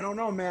is, I don't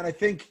know, man. I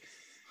think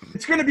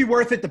It's going to be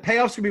worth it. The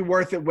payoff's going to be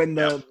worth it when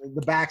the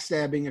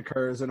backstabbing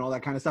occurs and all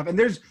that kind of stuff. And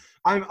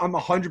I'm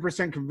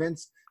 100%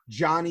 convinced.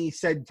 Johnny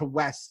said to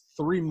Wes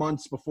 3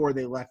 months before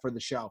they left for the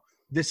show,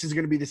 this is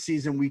going to be the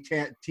season we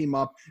team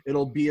up.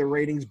 It'll be a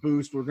ratings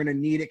boost. We're going to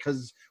need it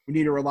because we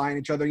need to rely on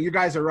each other. And you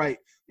guys are right.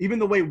 Even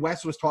the way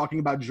Wes was talking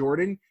about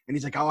Jordan, and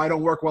he's like, oh, I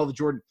don't work well with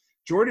Jordan.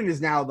 Jordan is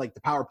now like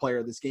the power player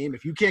of this game.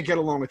 If you can't get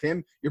along with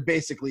him, you're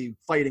basically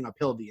fighting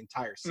uphill the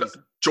entire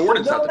season.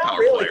 Jordan's not the power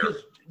player.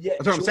 Yeah,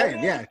 that's what I'm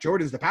saying. Yeah,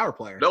 Jordan's the power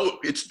player. No,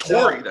 it's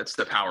Tori that's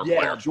the power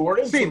player.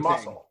 Jordan's the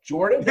muscle. Thing.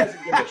 Jordan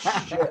doesn't give a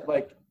shit.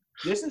 Like,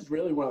 this is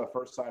really one of the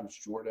first times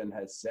Jordan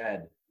has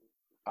said,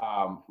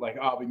 like,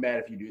 I'll be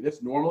mad if you do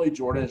this. Normally,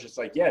 Jordan is just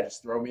like, yeah,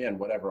 just throw me in,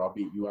 whatever. I'll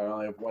beat you. I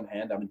only have one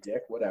hand. I'm a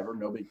dick, whatever.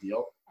 No big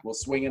deal. We'll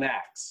swing an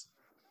axe.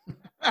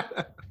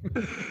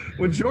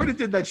 When Jordan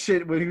did that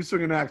shit when he was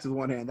swinging an axe with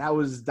one hand, that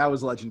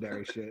was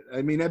legendary shit.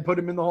 I mean, that put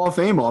him in the Hall of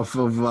Fame off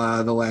of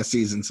the last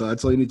season, so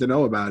that's all you need to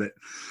know about it.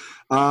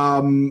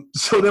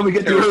 So then we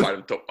get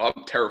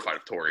I'm terrified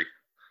of Tori.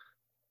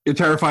 You're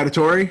terrified of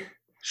Tori?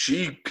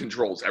 She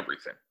controls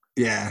everything.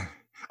 Yeah.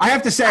 I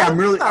have to say, I'm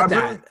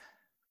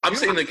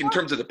saying, like, in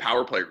terms of the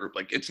power play group,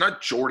 like, it's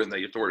not Jordan that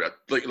you have to worry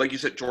about. Like you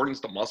said,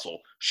 Jordan's the muscle.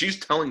 She's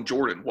telling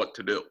Jordan what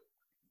to do.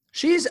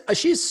 She's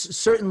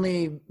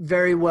certainly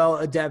very well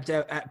adept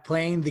at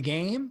playing the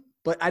game,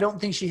 but I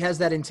don't think she has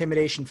that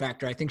intimidation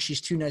factor. I think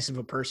she's too nice of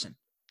a person.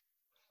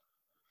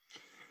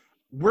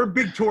 We're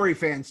big Tori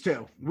fans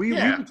too. We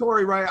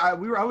Tori, right? I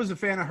was a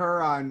fan of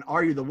her on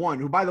Are You the One?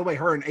 Who, by the way,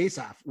 her and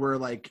Asaf were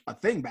like a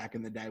thing back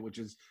in the day, which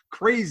is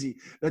crazy.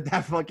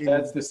 That fucking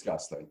that's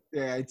disgusting.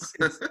 Yeah, it's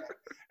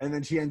and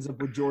then she ends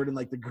up with Jordan,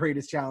 like the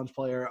greatest challenge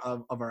player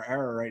of our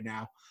era right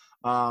now.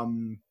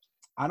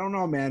 I don't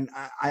know, man.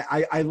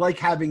 I like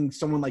having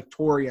someone like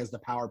Tori as the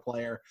power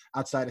player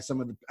outside of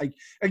some of the.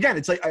 Again,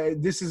 it's like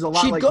this is a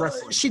lot like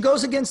wrestling. She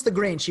goes against the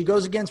grain. She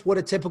goes against what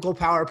a typical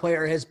power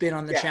player has been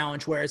on the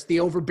challenge, where it's the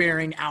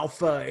overbearing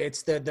alpha.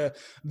 It's the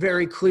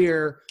very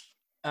clear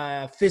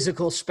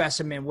physical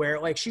specimen. Where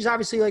like she's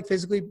obviously like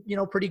physically,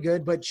 pretty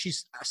good, but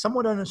she's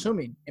somewhat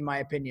unassuming in my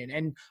opinion.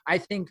 And I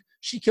think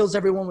she kills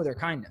everyone with her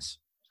kindness.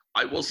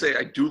 I will say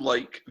I do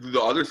like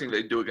the other thing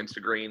they do against the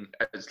grain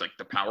as like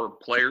the power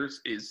players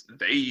is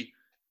they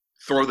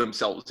throw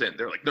themselves in.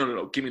 They're like,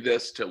 no, give me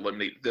this to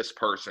eliminate this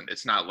person.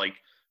 It's not like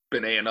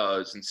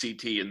Bananas and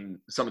CT and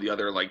some of the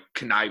other like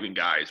conniving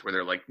guys where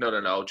they're like,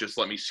 no, just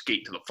let me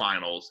skate to the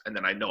finals and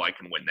then I know I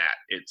can win that.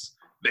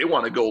 They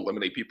want to go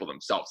eliminate people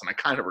themselves, and I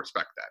kind of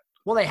respect that.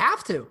 Well, they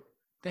have to.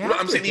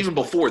 I'm saying even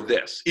before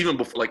this, even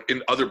before like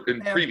in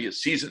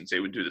previous seasons, they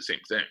would do the same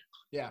thing.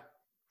 Yeah.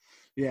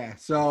 Yeah.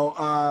 So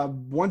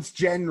once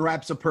Jen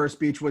wraps up her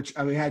speech, which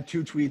we had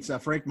 2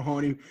 tweets, Frank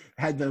Mahoney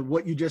had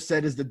what you just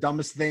said is the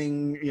dumbest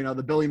thing,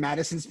 the Billy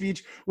Madison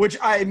speech, which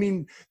I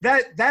mean,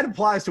 that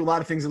applies to a lot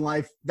of things in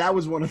life. That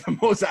was one of the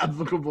most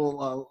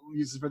applicable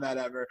uses for that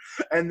ever.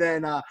 And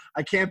then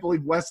I can't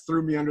believe Wes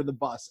threw me under the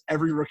bus.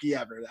 Every rookie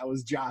ever. That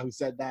was Ja who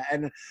said that.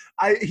 And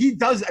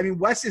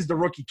Wes is the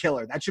rookie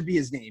killer. That should be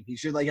his name. He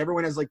should, like,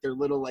 everyone has like their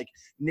little like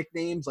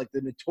nicknames, like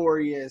the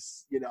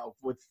Notorious,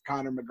 with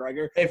Conor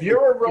McGregor. If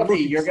you're a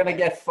rookie, you're going to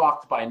get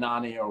fucked by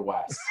Nani or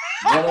Wes.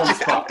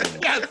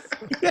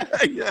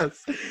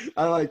 Yes.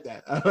 I like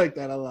that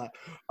a lot.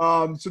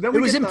 So then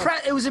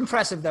it was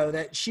impressive though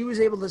that she was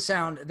able to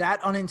sound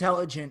that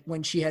unintelligent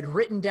when she had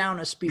written down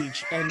a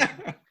speech and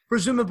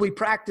presumably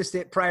practiced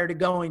it prior to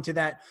going to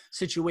that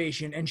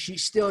situation, and she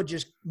still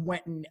just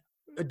went in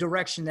a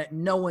direction that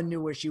no one knew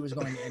where she was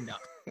going to end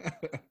up.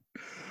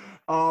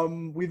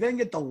 We then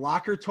get the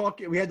locker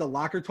talk. We had the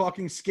locker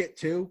talking skit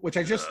too, which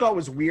I just thought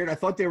was weird. I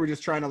thought they were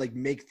just trying to like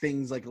make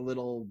things like a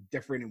little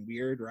different and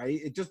weird, right?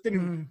 It just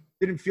didn't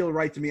feel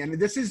right to me. I mean,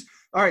 this is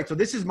all right. So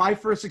this is my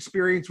first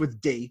experience with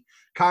D.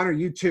 Connor,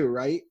 you too,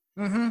 right?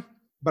 Mm-hmm.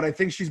 But I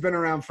think she's been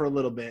around for a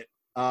little bit.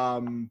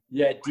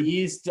 Yeah,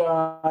 Dee's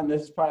done.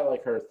 This is probably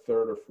like her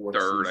third or fourth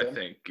season. I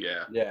think.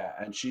 Yeah. Yeah,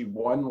 and she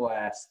won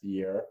last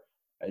year,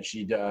 and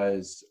she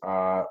does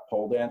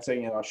pole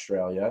dancing in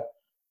Australia.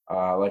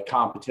 Like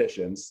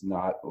competitions,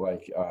 not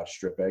like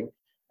stripping.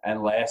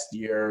 And last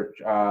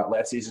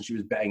season, she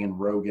was banging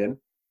Rogan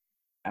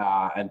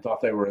and thought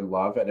they were in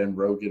love. And then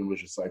Rogan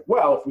was just like,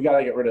 well, if we got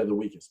to get rid of the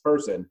weakest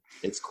person,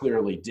 it's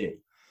clearly D.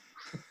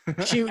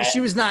 She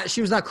was not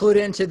clued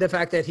into the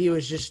fact that he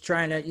was just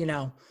trying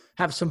to,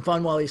 have some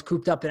fun while he's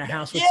cooped up in a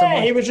house with someone.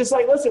 Yeah, he was just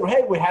like, listen,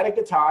 hey, we had a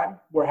good time.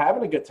 We're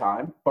having a good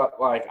time.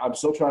 But, like, I'm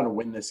still trying to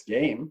win this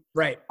game.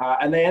 Right.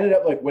 And they ended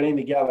up, like, winning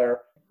together.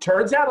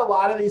 Turns out a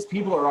lot of these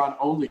people are on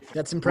OnlyFans.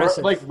 That's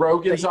impressive. Like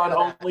Rogan's on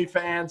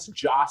OnlyFans,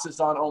 Joss is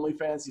on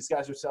OnlyFans. These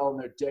guys are selling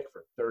their dick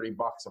for $30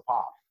 a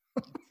pop.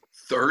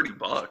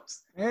 $30.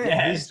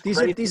 Yeah,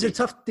 these are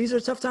tough. These are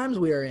tough times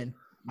we are in.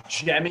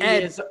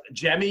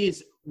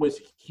 Jemmy's was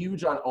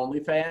huge on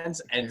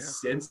OnlyFans, and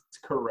since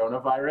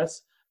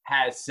coronavirus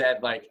has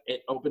said like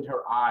it opened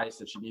her eyes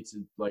that she needs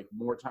to like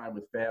more time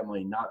with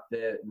family, not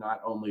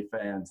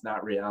OnlyFans,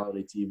 not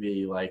reality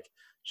TV. Like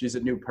she's a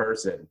new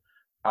person.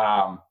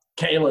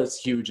 Kayla's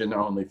huge into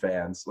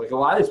OnlyFans. Like a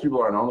lot of these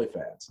people are on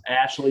OnlyFans.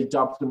 Ashley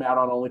dumped them out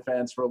on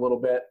OnlyFans for a little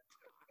bit.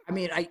 I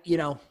mean,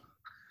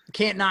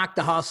 can't knock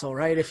the hustle,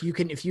 right? If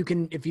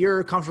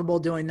you're comfortable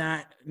doing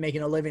that,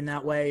 making a living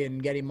that way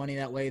and getting money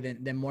that way,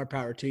 then more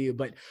power to you.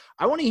 But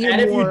I want to hear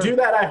and more. If you do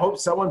that, I hope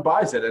someone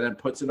buys it and then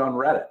puts it on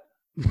Reddit.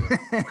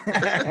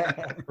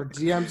 Or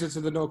DMs it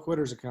to the No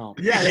Quitters account.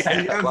 Yes.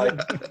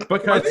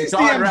 Because it's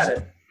on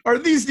Reddit. Are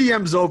these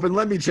DMs open?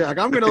 Let me check.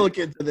 I'm going to look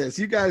into this.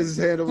 You guys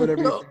handle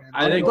whatever you can.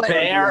 I think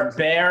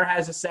Bear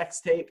has a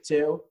sex tape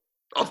too.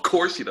 Of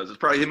course he does. It's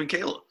probably him and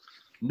Kayla.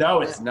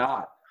 No, it's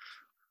not.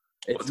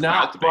 It's about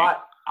not. to be.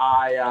 But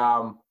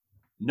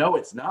no,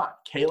 it's not.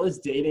 Kayla's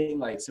dating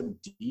like some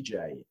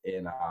DJ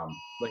in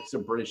like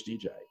some British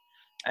DJ,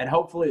 and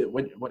hopefully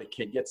when a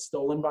kid gets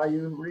stolen by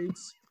you,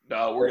 Reeds.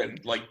 No, we're getting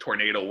like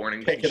tornado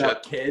warnings and Picking shit.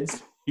 up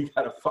kids. You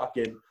got a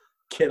fucking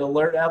kid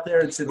alert out there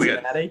in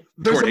Cincinnati.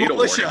 There's a Tornado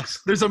militia. warnings.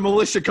 There's a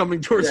militia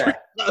coming towards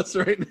us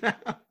right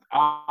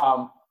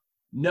now.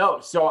 No.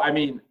 So I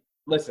mean,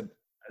 listen.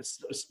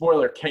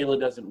 Spoiler: Kayla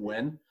doesn't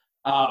win.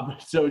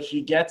 So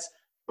she gets.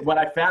 What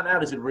I found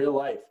out is in real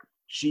life,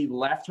 she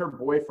left her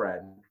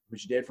boyfriend, who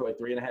she dated for like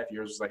 3.5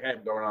 years. Was like, hey,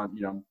 I'm going on.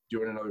 I'm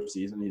doing another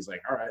season. He's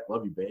like, all right,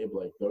 love you, babe.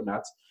 Like, go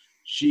nuts.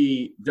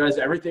 She does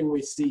everything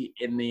we see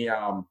in the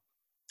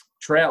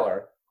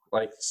trailer.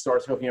 Like,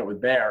 starts hooking up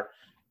with Bear.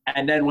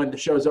 And then when the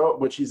show's over,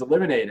 when she's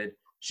eliminated,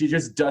 she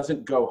just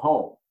doesn't go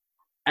home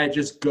and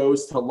just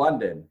goes to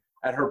London.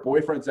 And her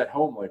boyfriend's at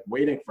home, like,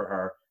 waiting for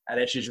her. And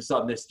then she's just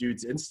on this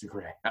dude's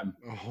Instagram.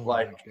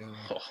 Like,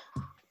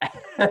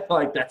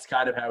 that's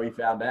kind of how he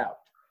found out.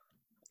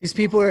 These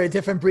people are a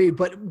different breed.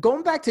 But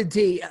going back to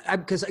D,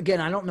 because, again,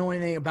 I don't know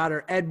anything about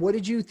her. Ed, what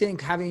did you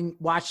think, having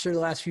watched her the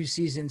last few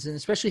seasons, and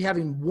especially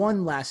having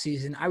won last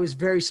season? I was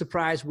very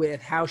surprised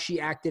with how she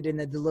acted in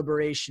the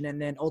deliberation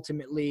and then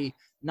ultimately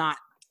not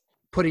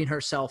putting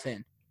herself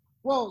in.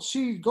 Well,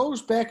 she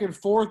goes back and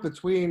forth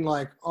between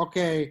like,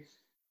 okay,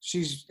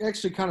 she's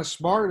actually kind of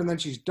smart and then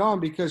she's dumb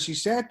because she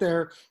sat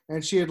there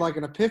and she had like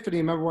an epiphany.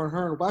 Remember when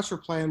her and Wes were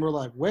playing, we're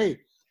like, wait,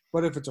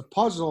 but if it's a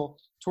puzzle,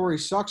 Tori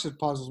sucks at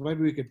puzzles.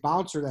 Maybe we could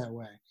bounce her that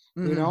way,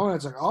 you know? And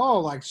it's like, oh,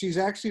 like she's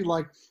actually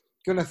like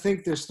going to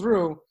think this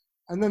through.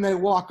 And then they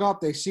walk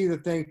up, they see the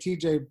thing,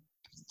 TJ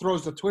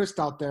throws the twist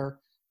out there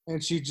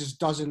and she just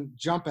doesn't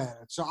jump at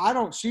it. So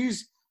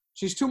she's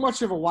too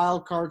much of a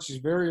wild card. She's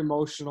very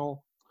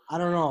emotional. I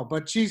don't know.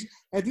 But she's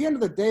at the end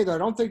of the day, though, I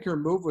don't think her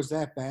move was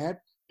that bad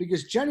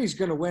because Jenny's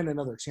going to win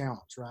another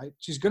challenge, right?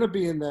 She's going to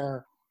be in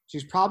there.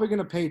 She's probably going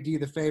to pay D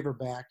the favor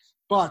back,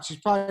 but she's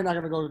probably not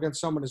going to go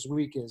against someone as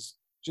weak as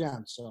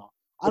Jen. So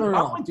I don't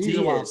know. D's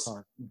a wild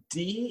card.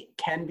 D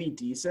can be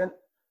decent,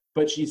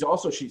 but she's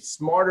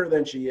smarter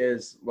than she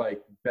is,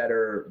 like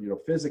better,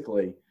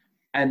 physically.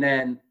 And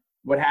then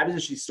what happens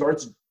is she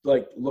starts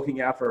like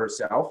looking out for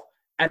herself.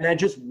 And then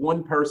just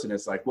one person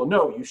is like, well,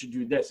 no, you should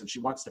do this. And she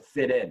wants to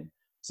fit in.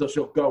 So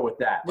she'll go with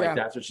that. Like,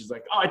 that's what she's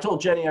like, oh, I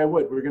told Jenny I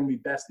would. We're going to be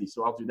besties.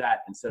 So I'll do that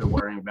instead of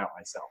worrying about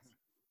myself.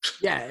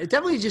 Yeah, it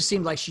definitely just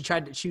seemed like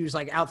she was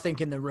like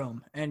outthinking the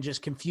room and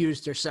just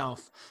confused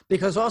herself.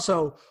 Because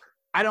also,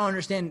 I don't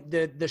understand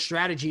the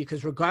strategy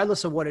because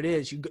regardless of what it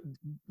is,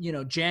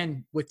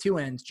 Jen with two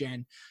N's,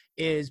 Jen,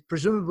 is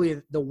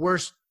presumably the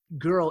worst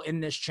girl in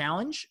this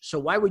challenge. So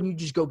why wouldn't you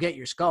just go get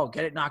your skull,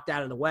 get it knocked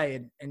out of the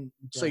way, and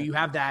so you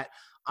have that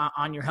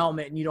on your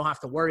helmet and you don't have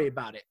to worry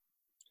about it.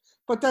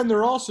 But then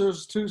there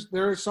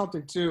is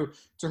something to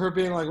her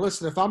being like,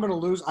 listen, if I'm going to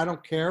lose, I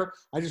don't care.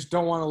 I just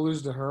don't want to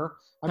lose to her.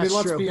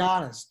 Let's true. Be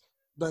honest.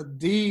 The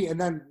D and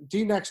then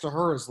D next to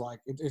her is like,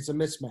 it's a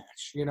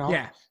mismatch,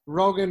 Yeah.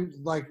 Rogan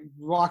like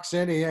walks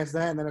in, he has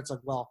that, and then it's like,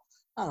 well,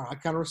 I don't know. I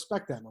kind of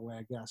respect that in a way,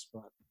 I guess,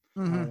 but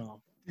I don't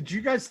know. Did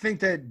you guys think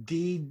that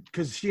D,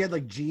 because she had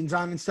like jeans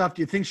on and stuff,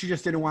 do you think she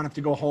just didn't want to have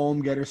to go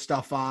home, get her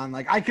stuff on?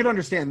 Like, I could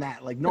understand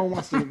that. Like, no one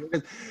wants to,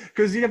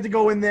 because you have to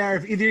go in there.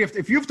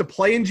 If you have to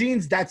play in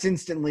jeans, that's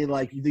instantly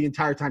like the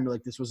entire time you're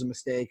like, this was a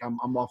mistake. I'm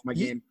off my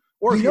game.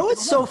 Or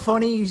what's so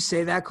funny you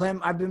say that,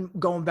 Clem? I've been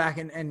going back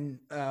and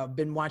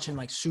been watching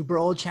like super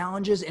old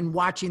challenges and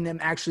watching them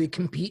actually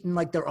compete in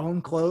like their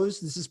own clothes.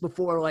 This is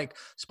before like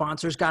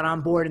sponsors got on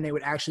board and they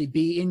would actually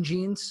be in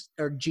jeans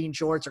or jean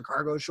shorts or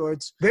cargo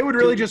shorts. They would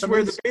really just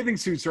wear the bathing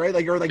suits, right?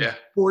 Like, or like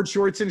board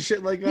shorts and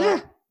shit like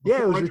that.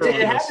 Yeah, it was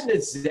ridiculous. It happened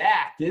to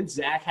Zach. Didn't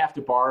Zach have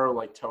to borrow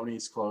like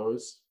Tony's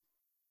clothes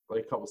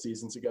like a couple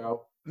seasons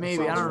ago?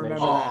 Maybe. I don't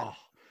remember that.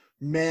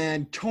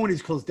 Man, Tony's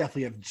clothes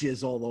definitely have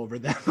jizz all over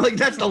them. Like,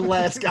 that's the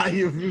last guy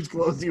whose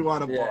clothes you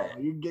want to borrow.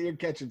 You're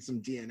catching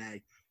some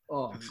DNA.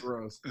 Oh,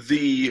 gross.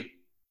 The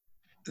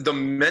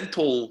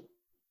mental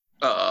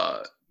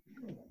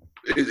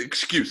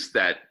excuse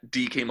that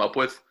D came up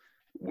with,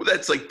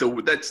 that's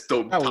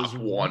the top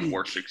one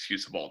worst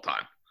excuse of all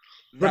time.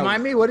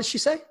 Remind me, what did she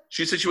say?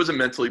 She said she wasn't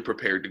mentally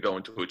prepared to go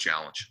into a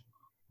challenge.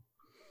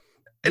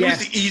 And it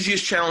was the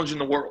easiest challenge in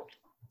the world.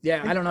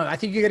 Yeah, I don't know. I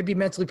think you got to be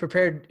mentally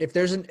prepared. If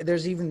there's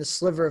even the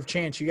sliver of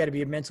chance, you got to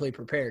be mentally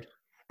prepared.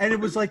 And it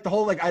was like the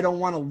whole like, I don't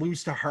want to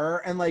lose to her.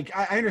 And like,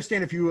 I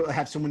understand if you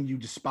have someone you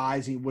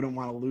despise and you wouldn't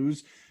want to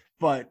lose.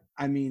 But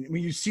I mean,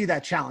 when you see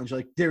that challenge,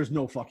 like there's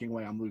no fucking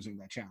way I'm losing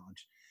that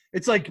challenge.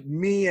 It's like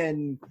me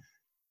and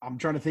I'm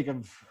trying to think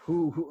of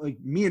who like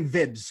me and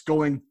Vibs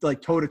going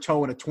like toe to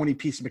toe in a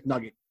 20-piece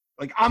McNugget.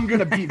 Like I'm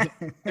gonna beat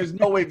them. There's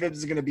no way Vibs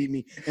is gonna beat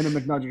me in a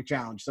McNugget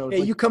challenge. So it's Hey,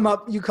 like, you come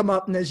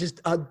up and there's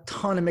just a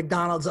ton of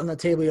McDonald's on the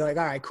table. You're like,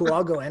 all right, cool,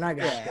 I'll go in. I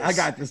got this. I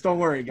got this. Don't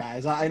worry,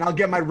 guys. And I'll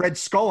get my red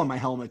skull on my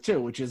helmet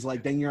too, which is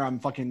like then you're on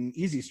fucking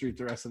easy street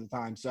the rest of the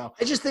time. So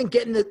I just think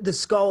getting the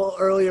skull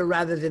earlier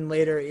rather than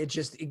later,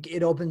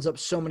 it opens up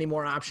so many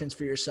more options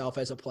for yourself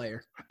as a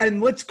player.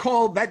 and let's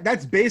call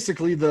that's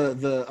basically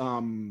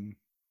the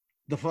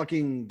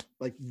fucking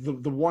like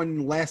the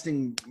one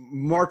lasting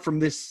mark from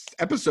this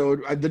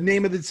episode. The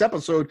name of this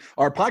episode,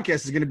 our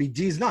podcast, is going to be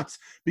D's Nuts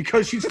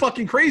because she's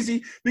fucking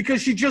crazy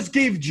because she just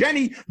gave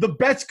Jenny, the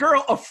best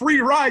girl, a free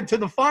ride to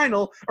the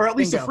final, or at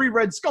least Bingo. a free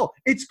red skull.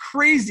 It's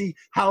crazy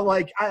how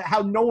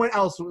how no one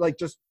else like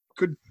just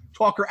could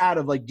talk her out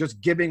of like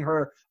just giving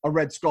her a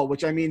red skull,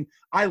 which I mean,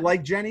 I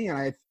like Jenny and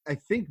I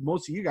think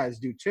most of you guys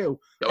do too.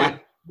 Oh, yeah.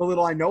 The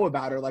little I know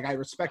about her, like I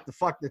respect the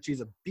fuck that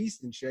she's a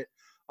beast and shit.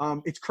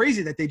 It's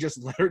crazy that they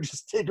just let her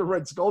just take a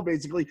red skull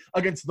basically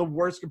against the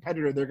worst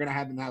competitor they're going to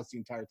have in the house the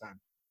entire time.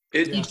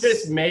 He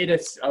just made a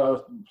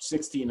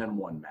 16-1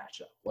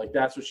 matchup. Like,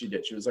 that's what she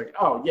did. She was like,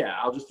 oh, yeah,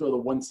 I'll just throw the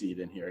 1 seed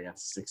in here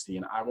against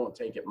 16. I won't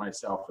take it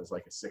myself as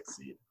like a 6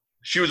 seed.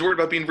 She was worried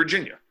about being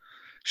Virginia.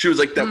 She was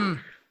like that.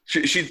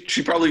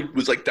 She probably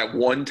was like that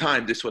one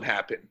time this would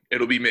happen.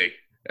 It'll be me.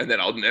 And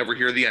then I'll never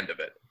hear the end of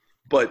it.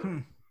 But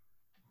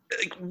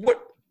like, what?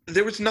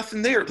 There was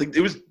nothing there. Like,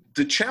 it was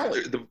the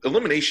challenge. The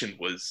elimination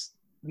was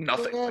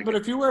nothing. Yeah, Like, but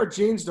if you wear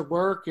jeans to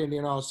work and,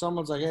 you know,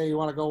 someone's like, hey, you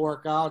want to go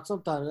work out?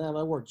 Sometimes,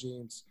 I wear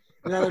jeans.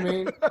 You know what I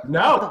mean?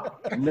 No.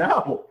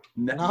 No?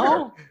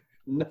 No,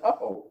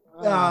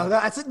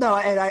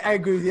 and I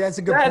agree with you. That's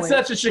a good That's point.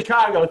 such a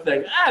Chicago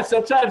thing.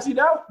 Sometimes, you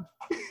know,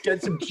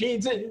 get some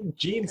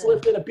jeans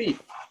lifting a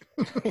beef.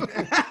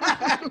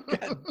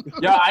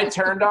 Yeah, I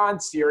turned on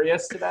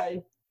Sirius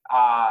today.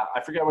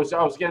 I forget what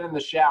I was getting in the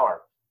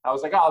shower. I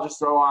was like, oh, I'll just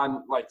throw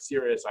on like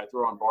Sirius. I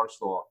threw on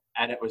Barstool,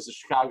 and it was the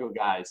Chicago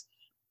guys.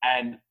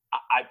 And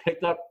I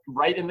picked up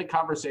right in the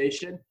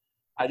conversation.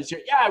 I just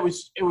hear, yeah, it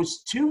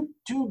was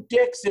two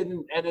dicks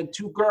and then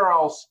 2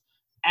 girls.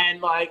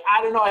 And like,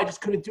 I don't know, I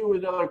just couldn't do it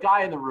with another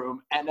guy in the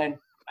room. And then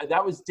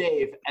that was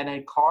Dave. And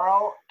then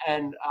Carl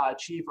and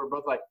Chief are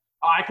both like,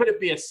 oh, I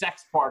couldn't be a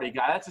sex party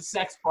guy. That's a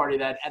sex party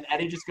then. And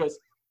Eddie just goes,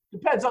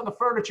 depends on the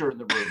furniture in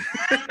the room.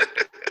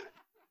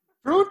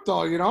 Truth,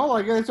 though, you know,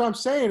 like that's what I'm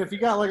saying. If you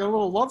got like a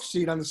little love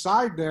seat on the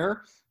side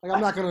there, like I'm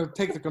not going to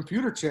take the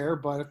computer chair,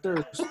 but if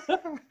there's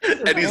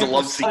Eddie's a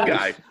love seat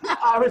guy.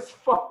 I was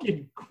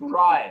fucking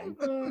crying.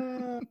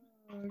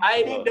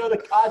 I didn't know the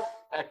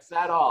context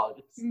at all.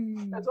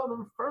 That's on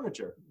the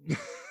furniture.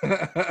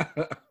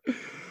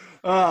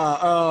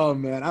 Oh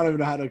man, I don't even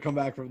know how to come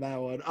back from that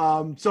one.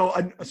 So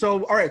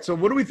all right. So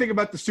what do we think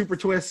about the super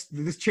twist?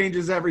 This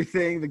changes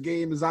everything. The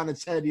game is on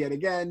its head yet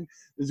again.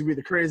 This is gonna be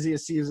the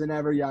craziest season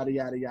ever. Yada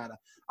yada yada.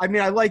 I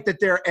mean, I like that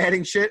they're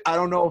adding shit. I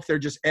don't know if they're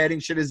just adding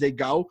shit as they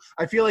go.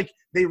 I feel like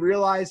they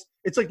realize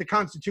it's like the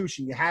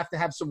Constitution. You have to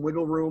have some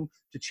wiggle room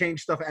to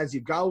change stuff as you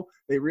go.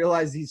 They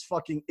realize these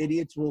fucking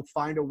idiots will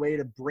find a way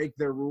to break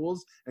their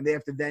rules, and they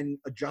have to then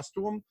adjust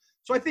to them.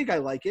 So I think I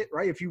like it,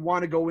 right? If you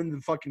want to go in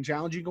the fucking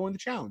challenge, you go in the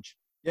challenge.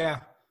 Yeah.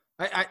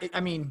 I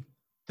mean,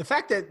 the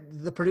fact that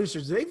the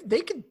producers,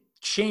 they could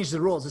change the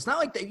rules. It's not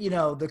like that, you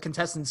know, the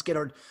contestants get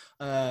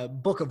a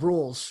book of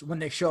rules when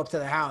they show up to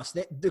the house.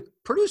 The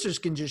producers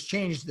can just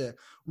change the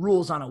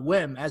rules on a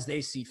whim as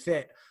they see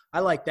fit. I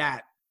like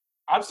that.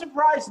 I'm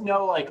surprised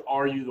no, like,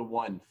 Are You the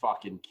One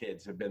fucking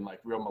kids have been, like,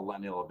 real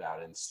millennial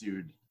about it and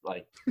sued,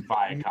 like,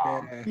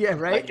 Viacom. Yeah,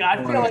 right? Like,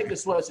 I feel like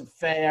this wasn't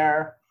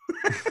fair.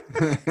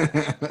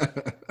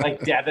 Like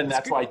Devin,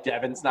 that's why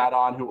Devin's not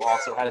on, who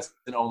also has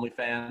an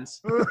OnlyFans.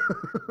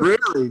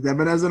 Really?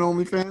 Devin has an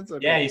OnlyFans?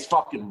 Okay. Yeah, he's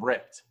fucking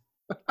ripped.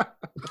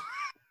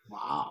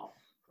 Wow.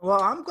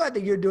 Well, I'm glad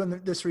that you're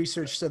doing this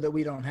research so that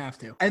we don't have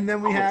to. And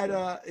then we had,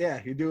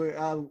 you do it.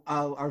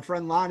 Our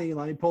friend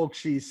Lonnie Polk,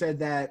 she said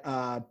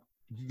that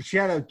she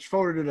had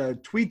forwarded a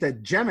tweet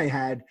that Jemme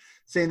had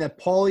saying that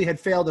Paulie had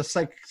failed a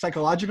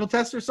psychological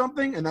test or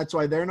something, and that's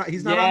why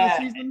he's not on the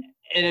season.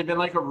 It had been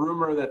like a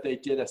rumor that they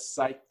did a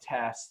psych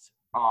test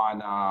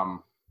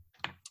on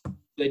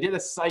they did a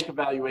psych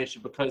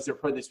evaluation because they're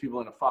putting these people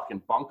in a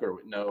fucking bunker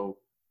with no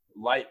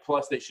light.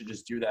 Plus, they should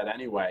just do that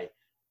anyway.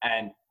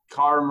 And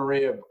Cara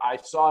Maria, I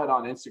saw it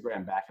on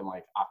Instagram back in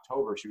like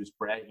October. She was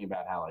bragging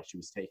about how like she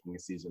was taking a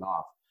season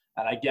off.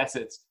 And I guess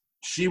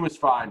she was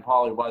fine.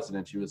 Paulie wasn't.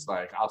 And she was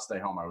like, I'll stay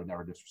home. I would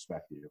never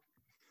disrespect you.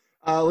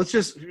 Let's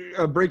just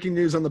breaking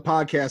news on the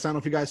podcast. I don't know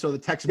if you guys saw the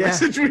text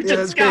message we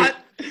just got.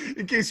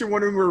 In case you're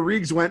wondering where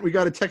Riggs went, we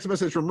got a text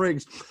message from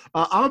Riggs.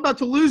 I'm about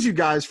to lose you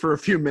guys for a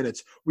few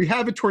minutes. We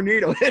have a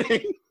tornado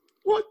hitting.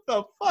 What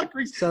the fuck,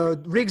 Riggs?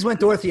 So Riggs went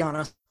Dorothy on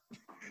us.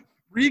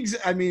 Riggs,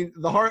 I mean,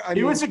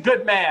 He was a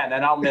good man,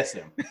 and I'll miss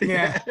him.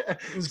 Yeah,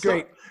 it was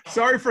great.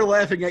 Sorry for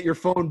laughing at your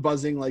phone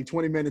buzzing like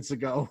 20 minutes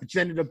ago, which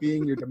ended up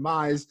being your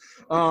demise.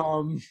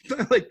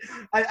 Like,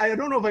 I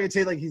don't know if I could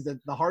say like he's the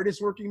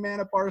hardest working man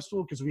at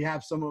Barstool, because we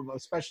have some of,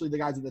 especially the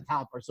guys at the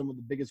top, are some of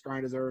the biggest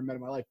grinders I've ever met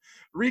in my life.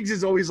 Riggs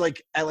is always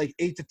like at like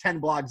 8 to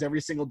 10 blogs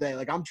every single day.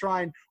 Like, I'm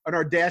trying on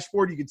our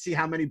dashboard, you can see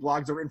how many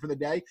blogs are in for the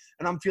day,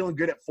 and I'm feeling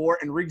good at 4,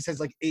 and Riggs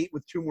has like 8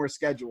 with 2 more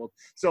scheduled.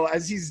 So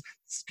as he's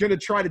going to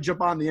try to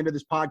jump on the end of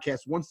this podcast,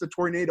 once the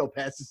tornado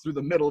passes through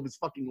the middle of his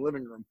fucking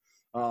living room,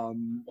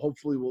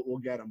 hopefully we'll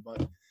get him.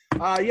 But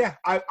yeah,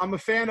 I'm a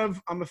fan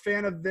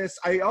of this.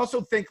 I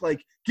also think,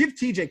 like, give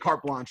TJ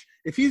carte blanche.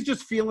 If he's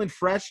just feeling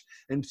fresh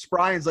and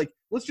spry and's like,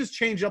 let's just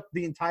change up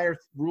the entire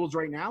rules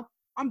right now,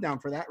 I'm down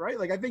for that, right?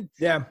 Like, I think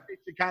Yeah. they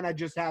should kind of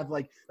just have,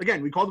 like,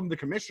 again, we called him the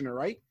commissioner,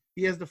 right?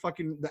 He has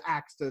the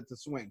axe to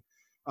swing.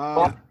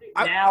 Well,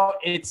 now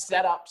it's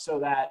set up so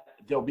that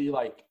there'll be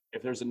like,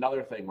 if there's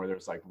another thing where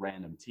there's like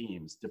random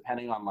teams,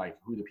 depending on like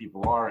who the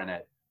people are in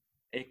it,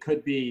 it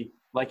could be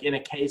like in a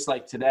case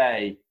like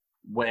today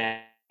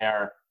where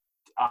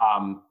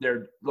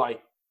they're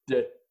like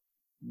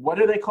what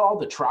are they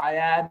called? The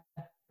triad?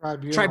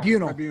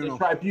 Tribunal. The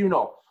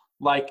tribunal.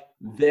 Like,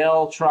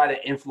 they'll try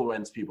to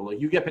influence people. Like,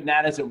 you get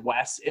Bananas and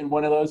Wes in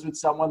one of those with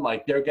someone,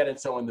 like they're getting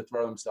someone to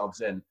throw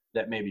themselves in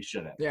that maybe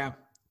shouldn't. Yeah.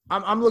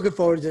 I'm looking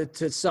forward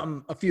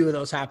to a few of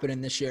those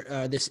happening this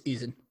year, this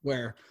season,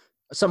 where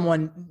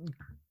someone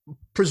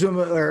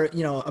presumably, or,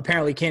 you know,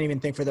 apparently can't even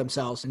think for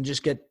themselves and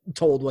just get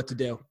told what to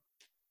do.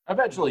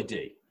 Eventually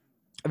D.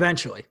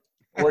 Eventually.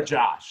 Or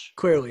Josh.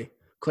 Clearly.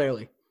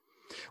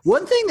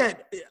 One thing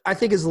that I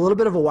think is a little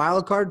bit of a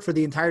wild card for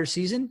the entire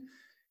season,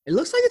 it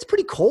looks like it's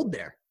pretty cold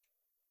there.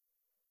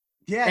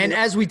 Yeah, And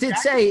as we did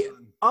say,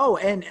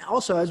 and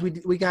also as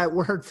we got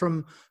word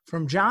from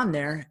John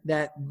there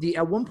that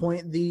at one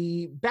point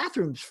the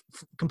bathrooms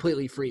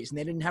completely freeze and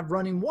they didn't have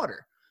running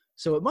water.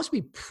 So it must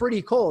be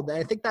pretty cold.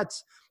 I think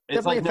that's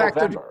definitely like a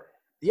factor. November.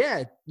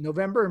 Yeah,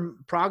 November,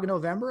 Prague,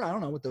 November. I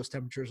don't know what those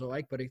temperatures are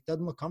like, but it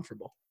doesn't look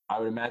comfortable. I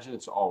would imagine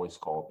it's always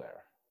cold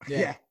there.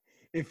 Yeah.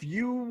 If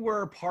you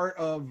were a part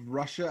of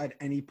Russia at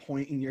any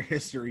point in your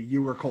history,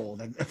 you were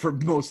cold for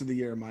most of the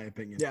year, in my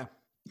opinion. Yeah.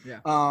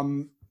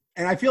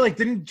 And I feel like,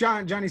 didn't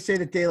Johnny say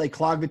that they like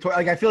clog the toilet?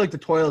 Like, I feel like the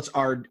toilets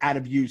are out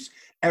of use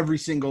every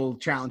single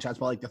challenge has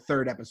by like the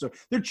 3rd episode.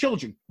 They're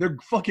children. They're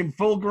fucking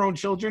full-grown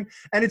children.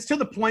 And it's to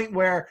the point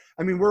where,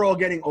 I mean, we're all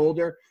getting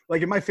older.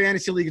 Like, in my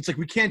fantasy league, it's like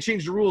we can't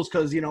change the rules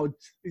because, you know,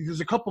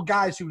 there's a couple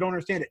guys who don't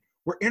understand it.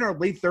 We're in our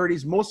late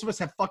 30s. Most of us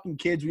have fucking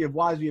kids. We have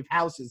wives. We have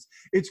houses.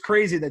 It's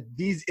crazy that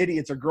these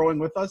idiots are growing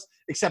with us,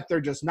 except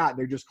they're just not.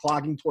 They're just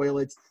clogging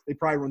toilets. They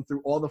probably run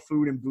through all the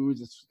food and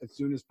booze as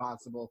soon as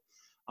possible.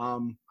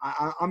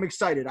 I'm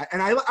excited.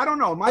 I don't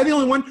know. Am I the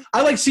only one?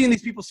 I like seeing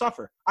these people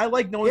suffer. I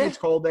like knowing it's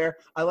cold there.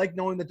 I like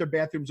knowing that their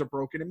bathrooms are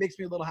broken. It makes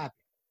me a little happy.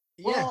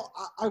 Well,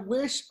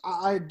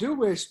 I do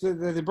wish that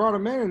they brought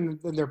them in and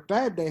in their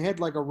bed they had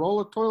like a roll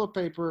of toilet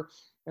paper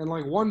and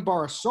like 1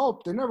 bar of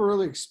soap. They never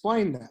really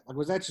explained that. Like,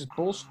 was that just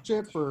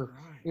bullshit for,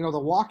 you know, the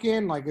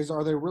walk-in? Like,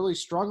 are they really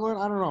struggling?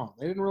 I don't know.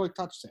 They didn't really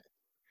touch that.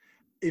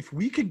 If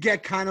we could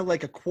get kind of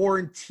like a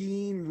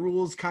quarantine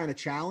rules kind of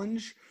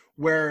challenge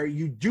where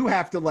you do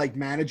have to like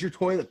manage your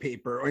toilet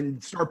paper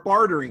and start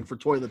bartering for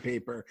toilet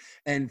paper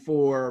and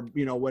for,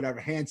 you know, whatever,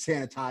 hand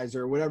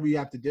sanitizer, whatever you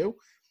have to do,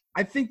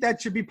 I think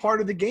that should be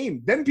part of the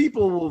game. Then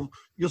you'll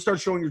start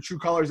showing your true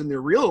colors and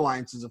their real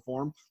alliances of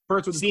form.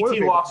 First with the toilet CT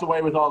paper. walks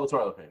away with all the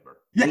toilet paper.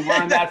 Yeah. We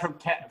learned that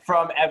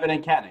from Evan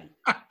and Kenny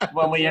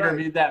when we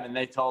interviewed them, and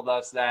they told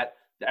us that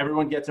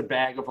everyone gets a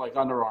bag of like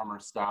Under Armour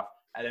stuff,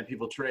 and then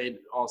people trade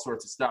all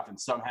sorts of stuff, and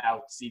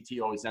somehow CT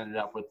always ended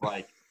up with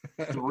like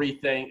 3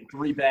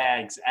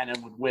 bags, and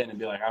then would win and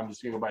be like, I'm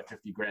just gonna go buy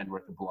 $50,000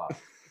 worth of blood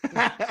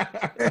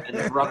and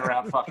just run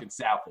around fucking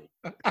Southie.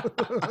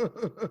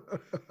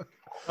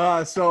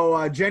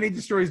 So Jenny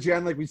destroys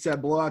Jen, like we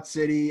said, Blowout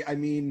City. I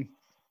mean,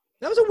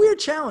 That was a weird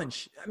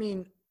challenge. I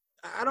mean,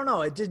 I don't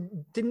know. It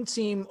didn't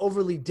seem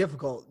overly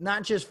difficult,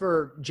 not just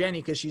for Jenny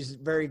because she's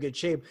in very good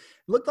shape.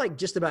 It looked like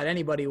just about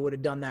anybody would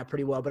have done that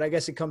pretty well, but I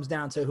guess it comes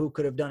down to who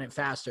could have done it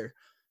faster.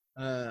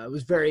 It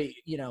was very,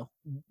 you know,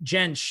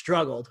 Jen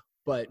struggled,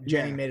 but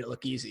Jenny made it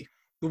look easy.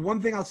 The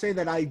one thing I'll say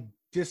that I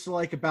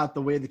dislike about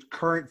the way the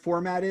current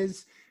format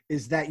is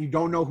that you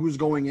don't know who's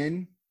going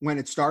in when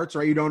it starts,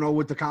 right? You don't know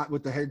what the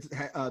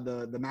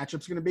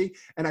matchup's going to be.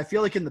 And I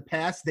feel like in the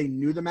past they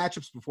knew the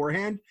matchups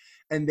beforehand,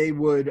 and they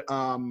would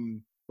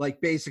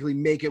like basically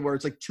make it where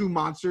it's like 2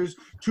 monsters,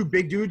 2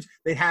 big dudes.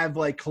 They have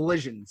like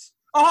collisions.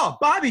 Oh,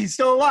 Bobby's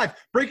still alive!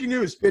 Breaking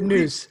news! Good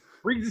news.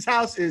 Reed's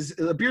house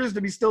appears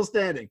to be still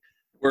standing.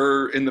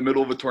 We're in the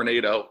middle of a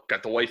tornado.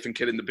 Got the wife and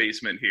kid in the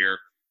basement here.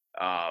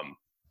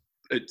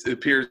 It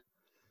appears.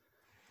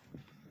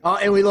 Oh,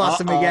 and we lost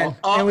him again.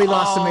 And we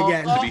lost him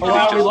again.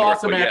 Well, we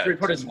lost him after he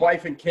put his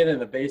wife and kid in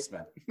the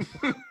basement.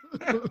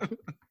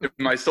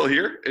 Am I still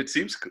here? It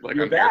seems like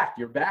You're I'm back.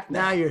 You're back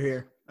now. Now you're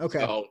here. Okay.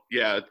 So,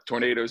 yeah,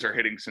 tornadoes are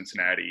hitting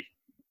Cincinnati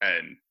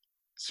and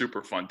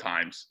super fun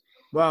times.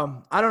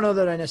 Well, I don't know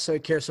that I necessarily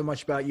care so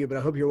much about you, but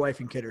I hope your wife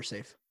and kid are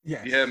safe.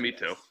 Yes. Yeah, me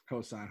too.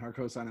 Cosign. Our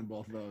cosign on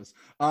both of those.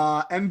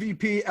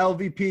 MVP,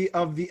 LVP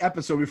of the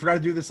episode. We forgot to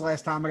do this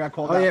last time. I got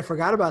called Oh out. yeah,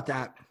 forgot about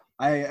that.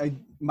 I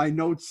my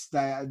notes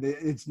that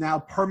it's now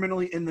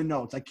permanently in the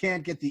notes. I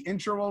can't get the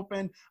intro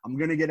open. I'm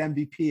gonna get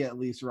MVP at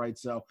least right.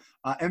 So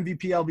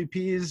MVP,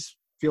 LVPs.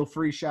 Feel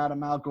free, shout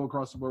them out. Go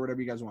across the board,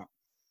 whatever you guys want.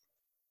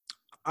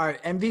 All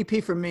right,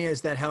 MVP for me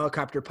is that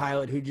helicopter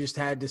pilot who just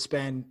had to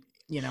spend,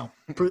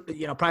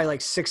 probably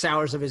like 6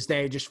 hours of his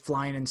day just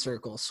flying in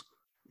circles.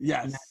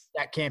 Yes. And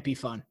that can't be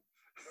fun.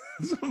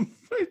 Some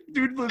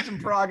dude lives in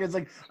Prague. It's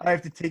like, I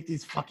have to take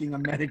these fucking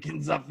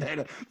Americans up there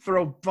to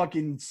throw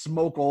fucking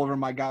smoke all over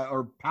my guy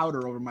or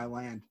powder over my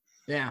land.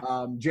 Yeah.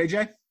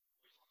 JJ?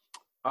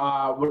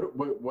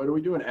 What are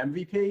we doing?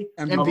 MVP?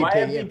 MVP, My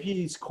yeah.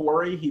 MVP is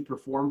Corey. He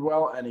performed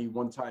well, and he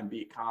one time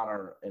beat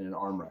Connor in an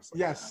arm wrestling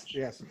Yes, match.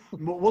 yes.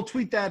 We'll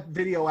tweet that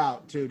video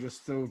out too,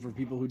 just so for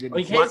people who didn't.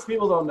 In case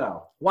people don't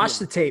know. Watch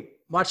the tape.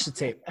 Watch the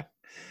tape.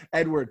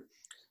 Edward.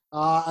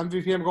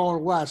 MVP, I'm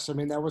going Wes. I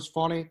mean, that was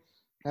funny.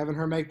 Having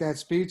her make that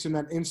speech and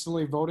then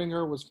instantly voting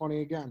her was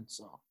funny again.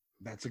 So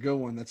That's a good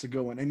one. That's a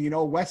good one.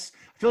 And Wes,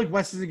 I feel like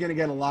Wes isn't going to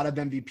get a lot of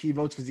MVP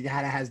votes because he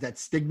kind of has that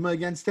stigma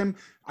against him.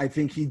 I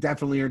think he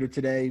definitely earned it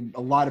today.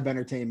 A lot of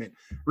entertainment.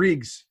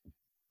 Reegs.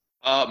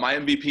 My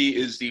MVP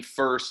is the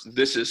first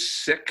 "This is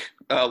sick"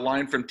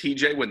 line from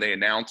TJ when they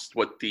announced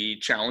what the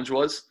challenge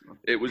was.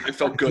 It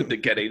felt good to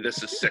get a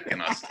 "This is sick" in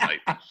us tonight.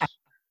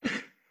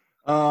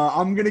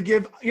 I'm gonna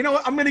give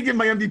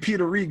my MVP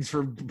to Reegs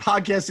for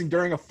podcasting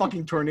during a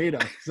fucking tornado.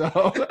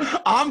 So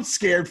I'm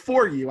scared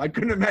for you. I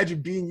couldn't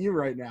imagine being you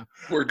right now.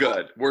 We're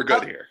good. We're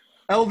good here.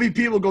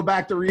 LVP will go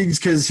back to Reegs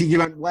because he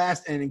went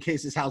last, and in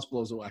case his house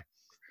blows away.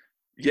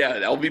 Yeah,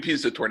 the LVP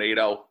is the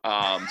tornado.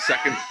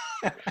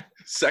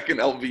 Second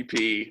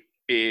LVP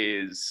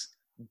is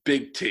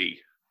Big T.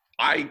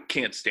 I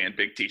can't stand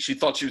Big T. She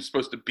thought she was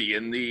supposed to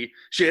be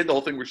she had the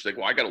whole thing where she's like,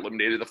 well, I got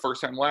eliminated the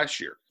first time last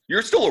year.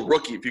 You're still a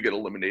rookie if you get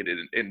eliminated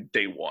in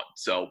day one.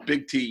 So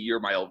Big T, you're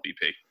my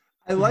LVP.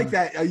 I like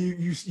that.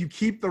 You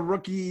keep the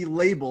rookie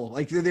label.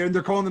 Like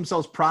they're calling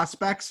themselves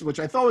prospects, which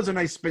I thought was a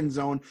nice spin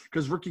zone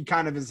because rookie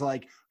kind of is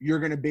like you're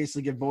going to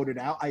basically get voted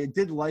out. I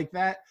did like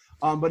that,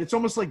 but it's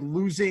almost like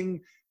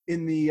losing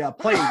in the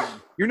playing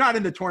game. You're not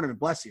in the tournament.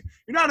 Bless you.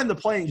 You're not in the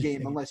playing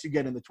game unless you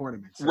get in the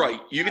tournament. So.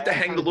 Right. You get to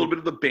hang a little bit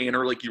of the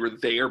banner like you were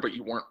there, but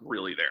you weren't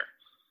really there.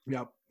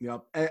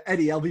 Yep.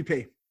 Eddie,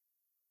 LVP.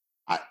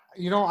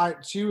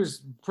 She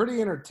was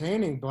pretty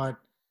entertaining, but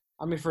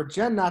I mean, for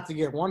Jen not to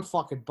get one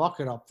fucking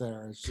bucket up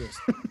there is just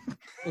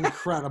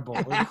incredible,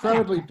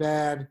 incredibly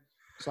bad.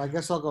 So I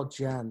guess I'll go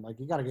Jen. Like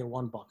you got to get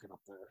one bucket up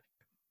there.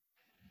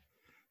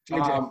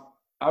 JJ.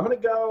 I'm gonna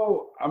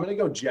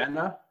go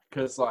Jenna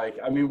because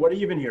what are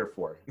you even here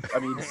for? I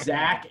mean,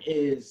 Zach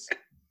is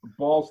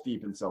balls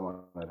deep in someone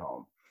at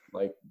home,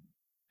 like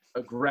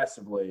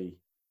aggressively,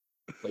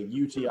 like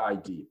UTI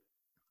deep,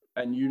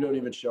 and you don't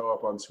even show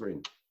up on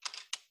screen.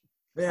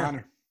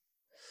 Yeah.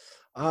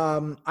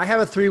 I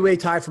have a 3-way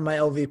tie for my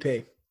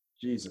LVP.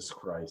 Jesus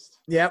Christ.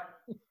 Yep.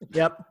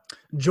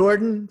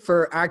 Jordan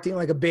for acting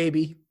like a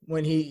baby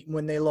when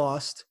they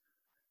lost.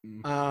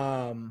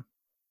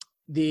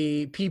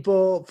 The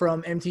people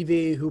from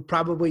MTV who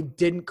probably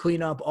didn't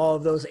clean up all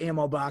of those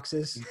ammo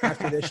boxes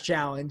after this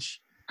challenge.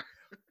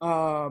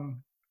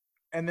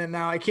 And then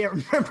now I can't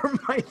remember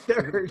my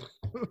third.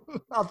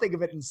 I'll think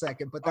of it in a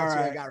second, but that's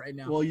what I got right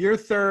now. Well, your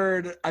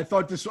third, I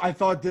thought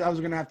that I was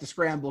going to have to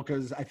scramble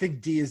because I think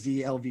D is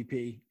the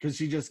LVP because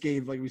she just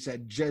gave, like we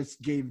said, Jenny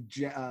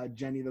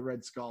the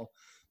Red Skull.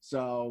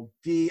 So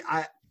D,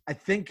 I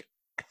think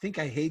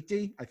I hate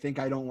D. I think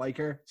I don't like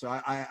her. So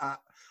how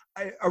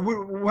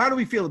do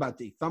we feel about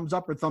D? Thumbs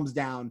up or thumbs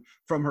down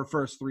from her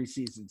first 3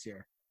 seasons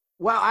here?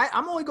 Well,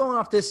 I'm only going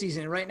off this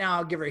season. Right now,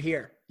 I'll give her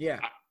here. Yeah.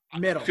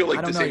 Middle. I feel like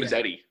I the don't same know as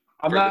yet. Eddie.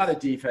 I'm not a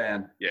D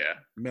fan. Yeah.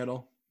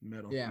 Middle.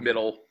 Yeah.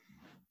 Middle.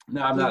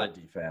 No, I'm not a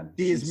D fan.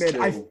 D is mid.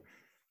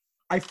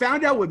 I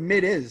found out what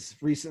mid is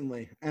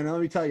recently, and let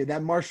me tell you,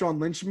 that Marshawn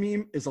Lynch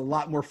meme is a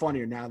lot more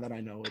funnier now that I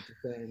know what to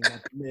say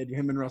about mid,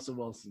 him and Russell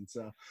Wilson.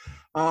 So,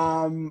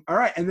 all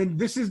right, and then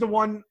this is the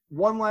one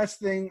last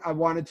thing I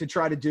wanted to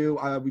try to do.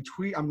 I'm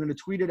going to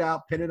tweet it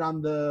out, pin it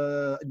on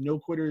the No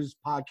Quitters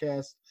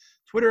podcast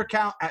Twitter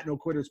account at No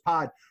Quitters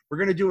Pod. We're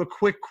going to do a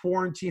quick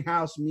quarantine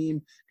house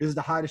meme because it's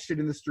the hottest shit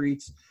in the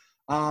streets.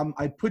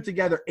 I put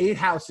together 8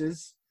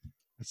 houses.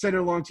 I sent it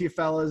along to you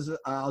fellas.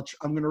 I'm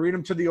going to read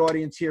them to the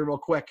audience here real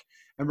quick,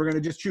 and we're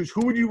going to just choose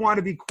who would you want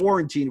to be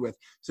quarantined with.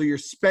 So you're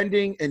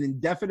spending an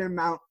indefinite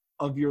amount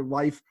of your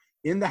life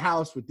in the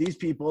house with these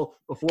people.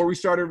 Before we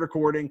started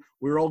recording,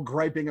 we were all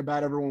griping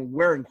about everyone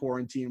we're in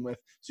quarantine with.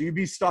 So you'd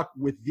be stuck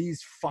with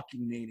these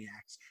fucking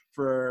maniacs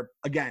for,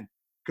 again,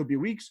 could be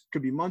weeks,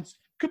 could be months,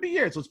 could be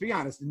years. Let's be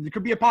honest. There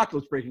could be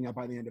apocalypse breaking up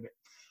by the end of it.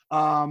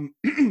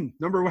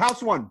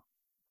 House 1.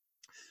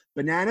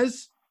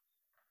 Bananas,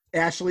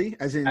 Ashley,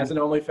 as in has an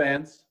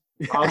OnlyFans.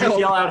 I'll just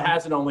yell out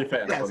has an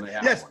OnlyFans when they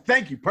have one.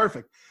 Thank you,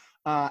 perfect.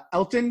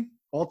 Alton,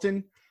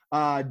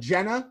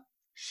 Jenna,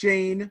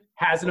 Shane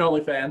has an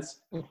OnlyFans.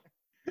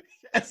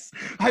 Yes.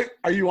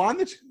 Are you on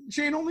the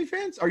Shane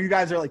OnlyFans? Or you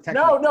guys are like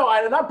No,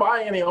 I'm not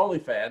buying any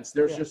OnlyFans.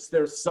 There's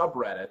there's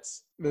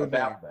subreddits They're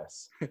about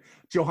this.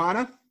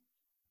 Johanna?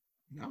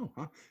 No,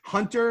 huh?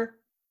 Hunter,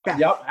 Beth.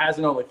 Yep, has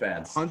an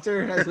OnlyFans.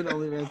 Hunter has an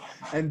OnlyFans.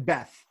 And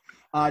Beth.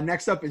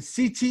 Next up is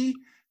CT,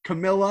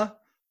 Camilla,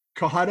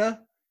 Kahutta,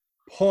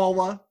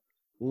 Paula,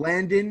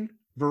 Landon,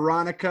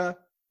 Veronica,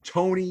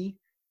 Tony,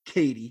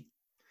 Katie.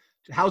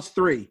 House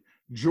 3.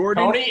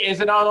 Jordan. Tony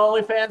isn't on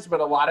OnlyFans,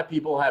 but a lot of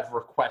people have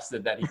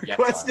requested that he gets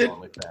on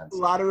OnlyFans. A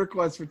lot of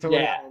requests for Tony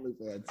Yeah. on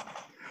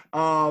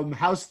OnlyFans.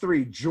 House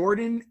 3.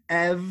 Jordan,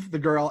 Ev, the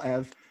girl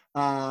Ev,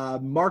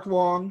 Mark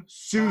Long,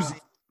 Susie,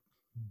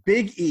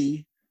 Big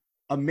E,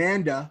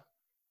 Amanda,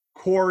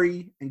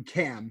 Corey, and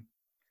Cam.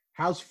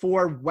 House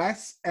 4.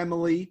 Wes,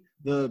 Emily,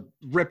 the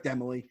ripped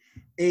Emily,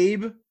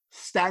 Abe,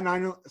 Staten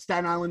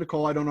Island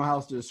Nicole. I don't know how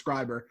else to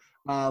describe her.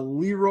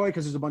 Leroy,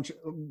 because there's a bunch of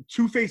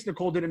Two-Face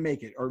Nicole didn't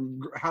make it, or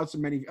House of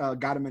Many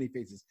God of Many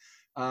Faces.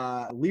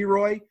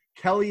 Leroy,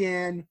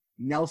 Kellyanne,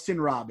 Nelson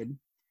Robin.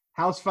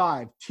 House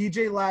 5,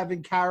 TJ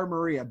Lavin, Cara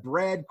Maria,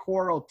 Brad,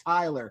 Coral,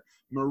 Tyler,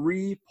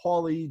 Marie,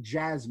 Paulie,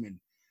 Jasmine.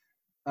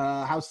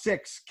 House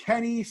 6,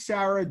 Kenny,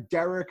 Sarah,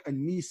 Derek,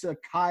 Anissa,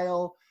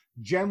 Kyle,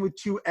 Jen with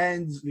 2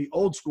 N's, the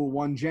old school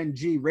one, Jen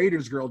G,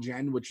 Raiders girl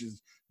Jen, which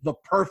is the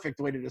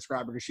perfect way to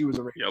describe her because she was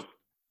a Raiders.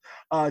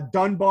 Yep.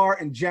 Dunbar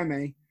and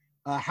Jemme.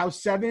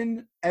 House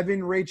 7,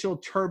 Evan, Rachel,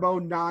 Turbo,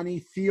 Nani,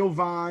 Theo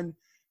Vaughn,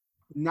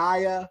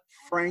 Naya,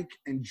 Frank,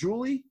 and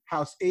Julie.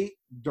 House 8,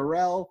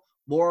 Darrell,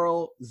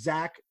 Laurel,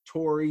 Zach,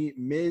 Tori,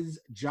 Ms.,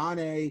 John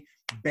A.,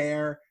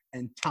 Bear,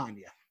 and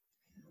Tanya.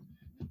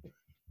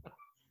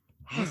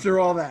 After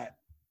all that,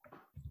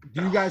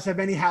 do you guys have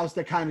any house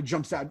that kind of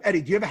jumps out?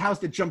 Eddie, do you have a house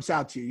that jumps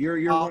out to you?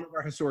 You're one of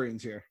our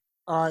historians here.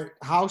 All right,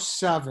 House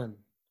 7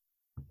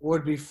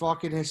 would be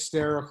fucking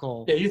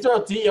hysterical. Yeah, you throw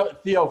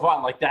Theo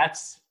Vaughn, like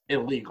that's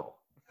illegal.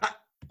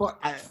 But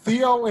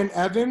Theo and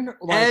Evan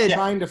Ed.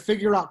 trying to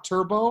figure out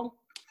Turbo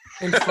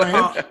and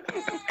Frank.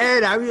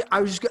 Ed,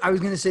 I was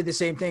going to say the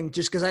same thing,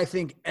 just because I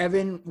think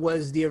Evan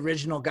was the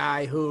original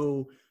guy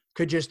who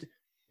could just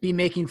be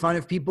making fun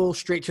of people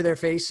straight to their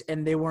face,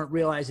 and they weren't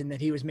realizing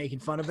that he was making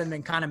fun of them,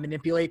 and kind of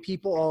manipulate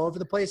people all over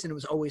the place, and it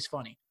was always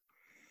funny.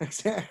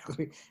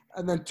 Exactly.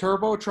 And then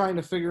Turbo trying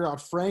to figure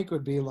out Frank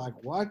would be like,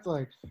 what?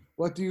 Like,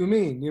 what do you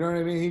mean? You know what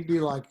I mean? He'd be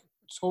like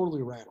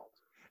totally rattled.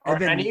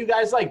 Are any of you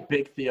guys like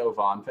big Theo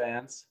Vaughn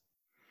fans?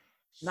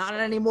 Not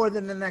any more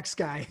than the next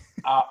guy.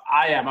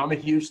 I am. I'm a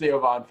huge Theo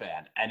Vaughn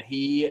fan, and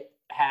he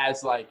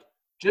has like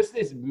just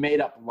this made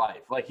up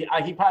life. Like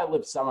he probably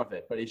lived some of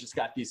it, but he's just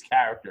got these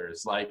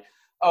characters. Like,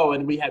 oh,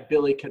 and we had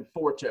Billy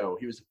Conforto.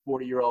 He was a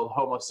 40-year-old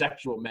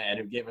homosexual man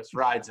who gave us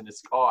rides in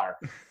his car.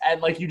 And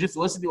like you just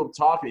listen to him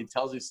talk, and he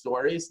tells these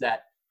stories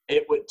that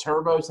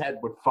Turbo's head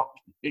would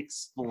fucking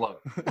explode.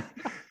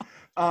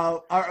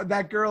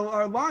 That girl,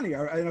 Lonnie,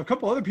 and a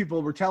couple other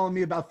people were telling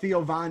me about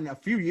Theo Vaughn a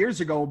few years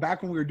ago,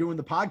 back when we were doing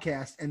the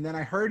podcast. And then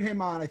I heard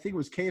him on, I think it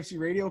was KFC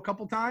Radio a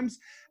couple times.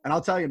 And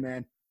I'll tell you,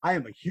 man, I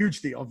am a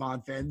huge Theo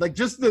Vaughn fan. Like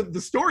just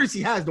the stories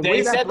he has,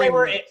 They said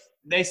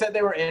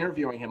they were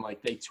interviewing him.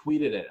 Like they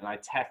tweeted it, and I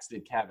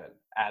texted Kevin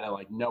out of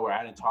like nowhere.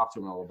 I didn't talk to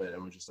him a little bit,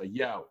 and was just like,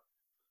 "Yo,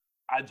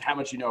 how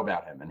much you know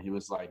about him?" And he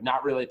was like,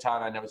 "Not really a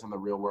ton. I know he's in the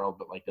real world,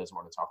 but like doesn't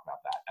want to talk about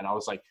that." And I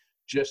was like,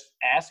 just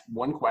ask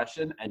one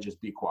question and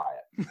just be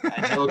quiet.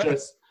 And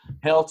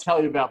he'll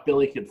tell you about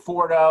Billy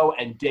Conforto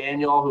and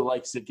Daniel, who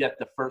likes to get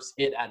the first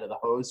hit out of the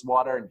hose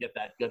water and get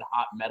that good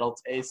hot metal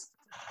taste.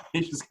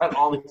 He's just got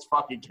all these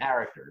fucking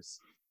characters.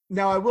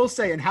 Now, I will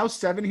say in House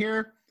 7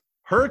 here,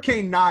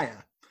 Hurricane Naya.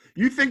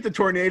 You think the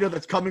tornado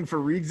that's coming for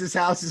Riggs'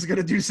 house is going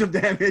to do some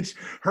damage?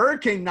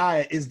 Hurricane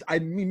Naya is, I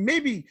mean,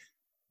 maybe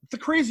the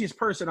craziest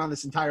person on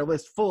this entire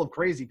list, full of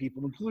crazy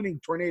people, including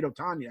Tornado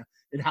Tanya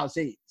in House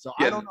 8. So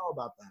yeah, I don't know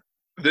about that.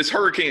 This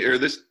hurricane or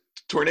this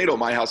tornado in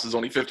my house is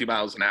only 50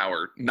 miles an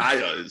hour.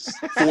 Naya is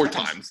 4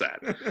 times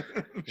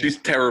that. She's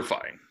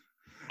terrifying.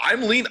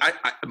 I'm lean.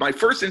 My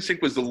first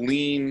instinct was to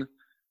lean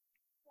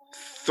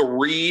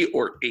 3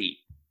 or 8.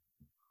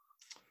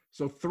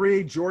 So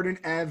 3, Jordan,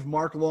 Ev,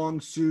 Mark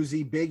Long,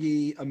 Susie, Big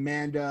E,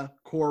 Amanda,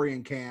 Corey,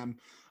 and Cam.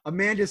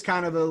 Amanda's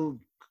kind of a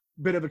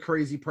bit of a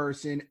crazy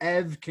person.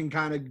 Ev can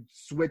kind of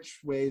switch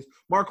ways.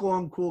 Mark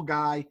Long, cool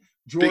guy.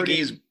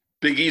 Jordan,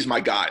 Big E's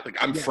my guy. Like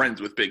I'm friends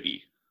with Big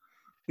E.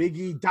 Big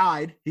E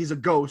died. He's a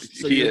ghost.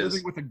 So you're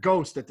living with a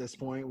ghost at this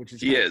point, which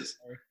is he is.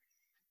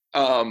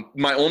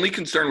 My only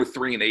concern with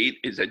 3 and 8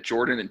 is that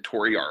Jordan and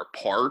Tori are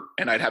apart,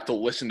 and I'd have to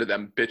listen to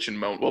them bitch and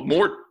moan. Well,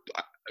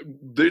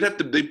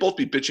 they'd both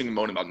be bitching and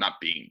moaning about not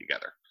being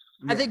together.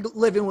 I think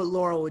living with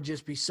Laurel would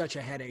just be such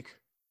a headache.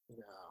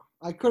 Yeah,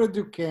 I couldn't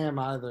do Cam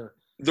either.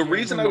 The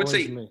reason I would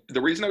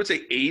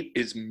say 8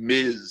 is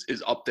Miz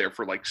is up there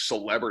for like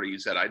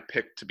celebrities that I'd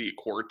pick to be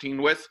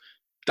quarantined with.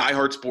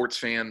 Diehard sports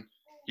fan.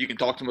 You can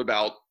talk to him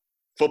about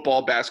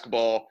football,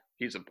 basketball.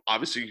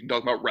 Obviously you can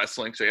talk about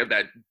wrestling. So you have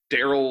that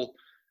Daryl.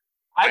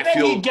 I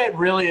think he'd get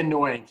really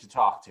annoying to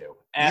talk to.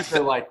 After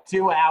like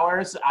 2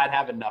 hours, I'd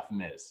have enough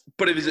Miz.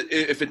 But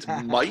if it's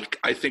Mike,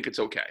 I think it's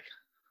okay.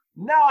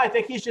 No, I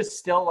think he's just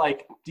still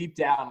like deep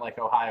down like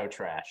Ohio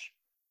trash.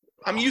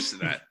 I'm used to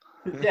that.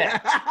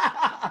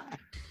 Yeah.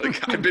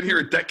 Like I've been here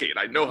a decade.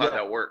 I know how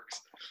that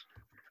works.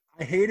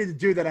 I hated to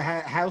do that. I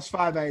had House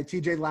 5, I had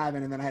TJ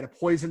Lavin, and then I had to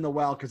poison the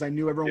well because I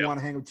knew everyone wanted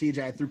to hang with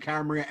TJ. I threw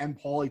Cara Maria and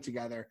Paulie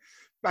together.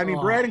 I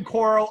mean, Brad and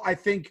Coral, I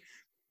think,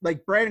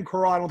 like Brad and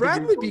Coral, I don't Brad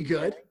think would be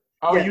good.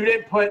 Oh, you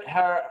didn't put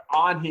her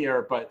on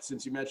here, but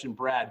since you mentioned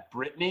Brad,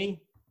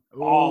 Brittany,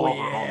 all over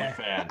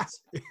OnlyFans.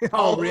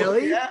 Oh,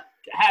 really? Yeah.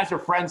 Has her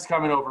friends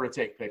coming over to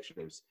take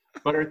pictures.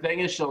 But her thing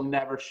is she'll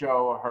never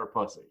show her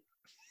pussy.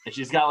 And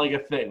she's got like a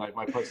thing, like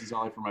my pussy's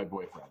only for my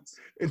boyfriends.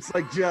 It's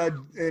like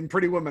in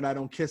Pretty Women, I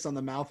don't kiss on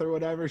the mouth or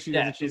whatever.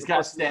 She's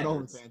got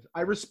standards. I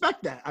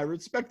respect that. I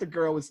respect the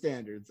girl with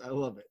standards. I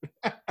love it.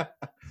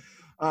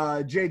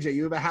 JJ,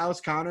 you have a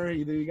house. Connor,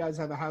 either you guys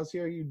have a house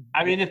here?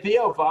 I mean, if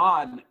Theo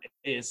Vaughn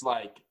is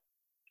like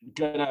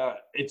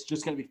it's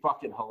just gonna be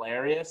fucking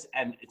hilarious.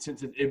 And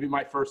since it'd be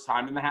my first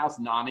time in the house,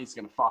 Nani's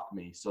gonna fuck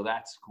me, so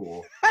that's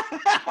cool.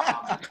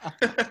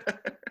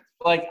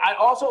 Like I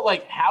also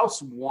like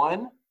House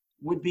 1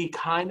 would be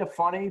kind of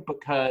funny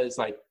because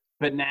like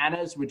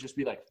Bananas would just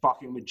be like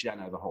fucking with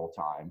Jenna the whole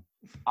time.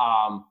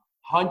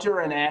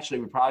 Hunter and Ashley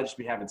would probably just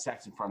be having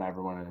sex in front of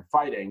everyone and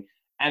fighting.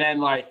 And then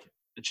like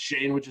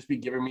Shane would just be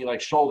giving me like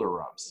shoulder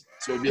rubs.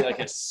 So it'd be like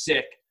a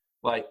sick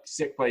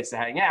place to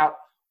hang out.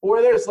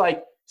 Or there's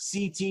like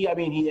CT. I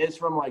mean, he is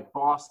from like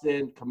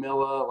Boston,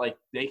 Camilla, like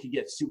they could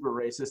get super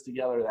racist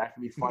together. That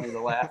could be funny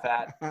to laugh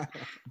at.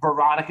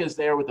 Veronica's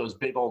there with those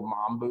big old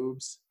mom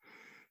boobs.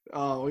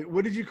 Oh,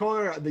 what did you call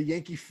her? The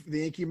Yankee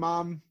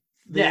mom?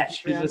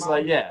 She's just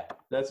mom? Like,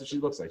 that's what she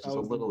looks like. She's a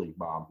Little League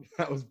mom.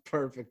 That was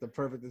perfect.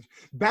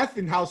 Beth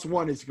in House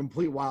 1 is a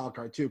complete wild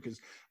card too,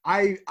 because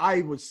I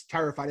was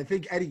terrified. I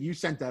think, Eddie, you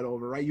sent that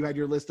over, right? You had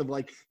your list of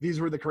like, these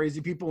were the crazy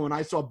people. When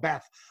I saw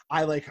Beth,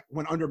 I like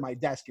went under my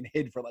desk and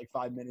hid for like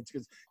 5 minutes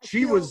because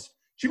she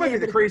might be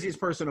the craziest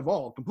person of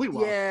all. Complete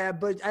wild. Yeah,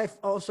 but I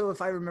also, if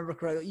I remember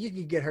correctly, you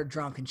could get her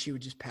drunk and she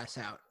would just pass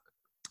out.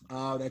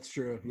 Oh, that's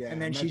true. Yeah. And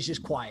then she's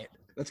just quiet.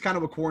 That's kind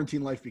of what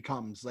quarantine life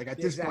becomes. Like at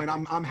this point,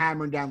 I'm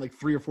hammering down like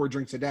 3 or 4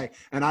 drinks a day,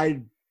 and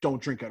I don't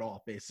drink at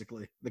all.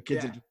 Basically, the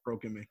kids have just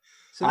broken me.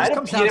 So I had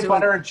a peanut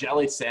butter and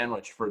jelly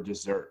sandwich for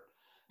dessert,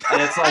 and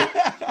it's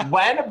like,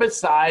 when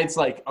besides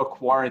like a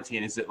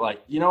quarantine, is it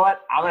like, you know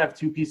what? I'm gonna have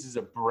 2 pieces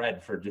of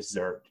bread for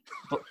dessert.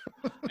 I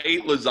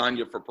ate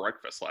lasagna for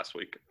breakfast last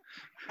week.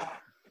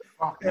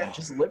 Fuck man,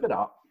 just live it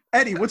up.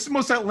 Eddie, what's the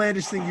most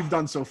outlandish thing you've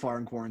done so far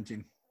in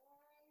quarantine?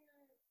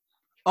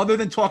 Other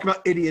than talk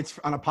about idiots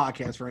on a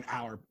podcast for an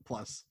hour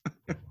plus.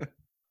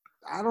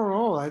 I don't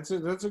know. That's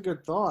a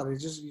good thought.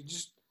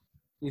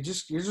 You're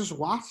just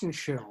watching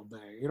shit all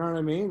day. You know what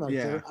I mean? Like,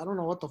 I don't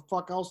know what the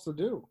fuck else to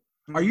do.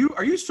 Are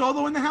you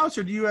solo in the house,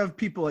 or do you have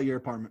people at your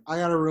apartment? I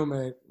got a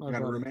roommate.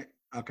 A roommate?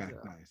 Okay,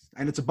 nice.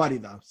 And it's a buddy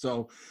though.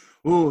 So,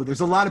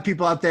 there's a lot of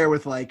people out there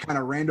with like kind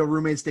of rando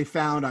roommates they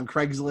found on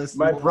Craigslist.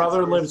 My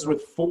brother lives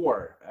with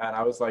 4, and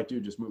I was like,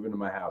 dude, just move into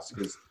my house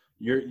because.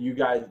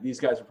 These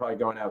guys are probably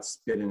going out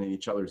spitting in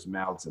each other's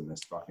mouths in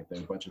this fucking thing.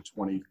 A bunch of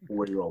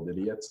 24-year-old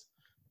idiots.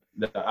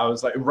 I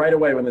was like, right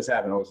away when this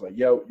happened, I was like,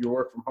 yo, you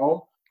work from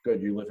home?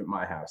 Good, you live at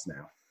my house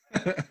now.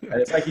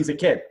 And it's like he's a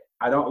kid.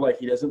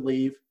 He doesn't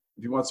leave.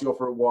 If he wants to go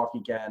for a walk,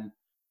 he can.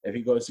 If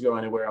he goes to go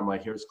anywhere, I'm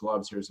like, here's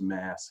gloves, here's a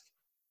mask.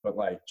 But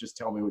like, just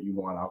tell me what you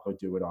want. I'll go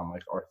do it on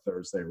like our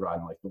Thursday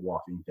run, like The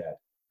Walking Dead.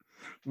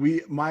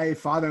 My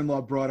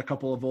father-in-law brought a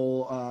couple of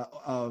old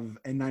of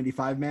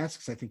N95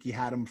 masks. I think he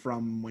had them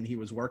from when he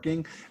was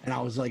working, and I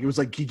was like, it was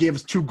like he gave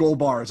us 2 gold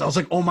bars. I was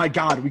like, oh my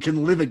god, we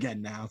can live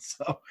again now.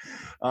 So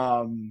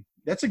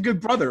that's a good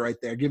brother right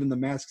there, giving the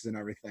masks and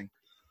everything.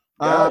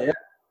 I'm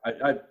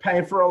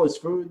paying for all his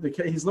food. The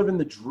kid, he's living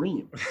the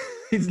dream.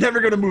 He's never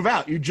going to move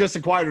out. You just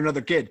acquired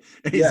another kid.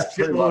 And he's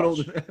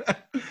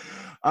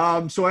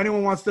so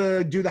anyone wants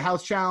to do the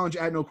house challenge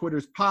at No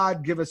Quitters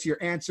Pod, give us your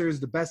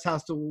answers. The best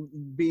house to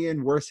be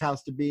in, worst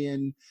house to be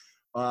in.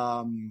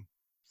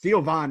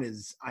 Theo Vaughn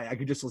is, I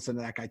could just listen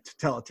to that guy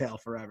tell a tale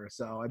forever.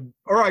 So,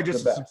 I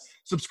just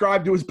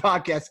subscribe to his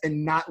podcast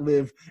and not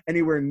live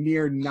anywhere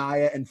near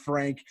Naya and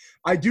Frank.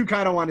 I do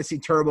kind of want to see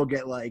Turbo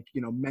get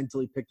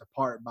mentally picked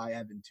apart by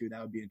Evan too. That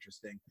would be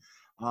interesting.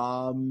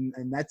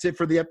 And that's it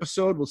for the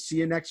episode. We'll see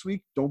you next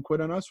week. Don't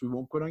quit on us. We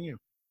won't quit on you.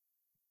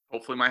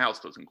 Hopefully my house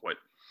doesn't quit.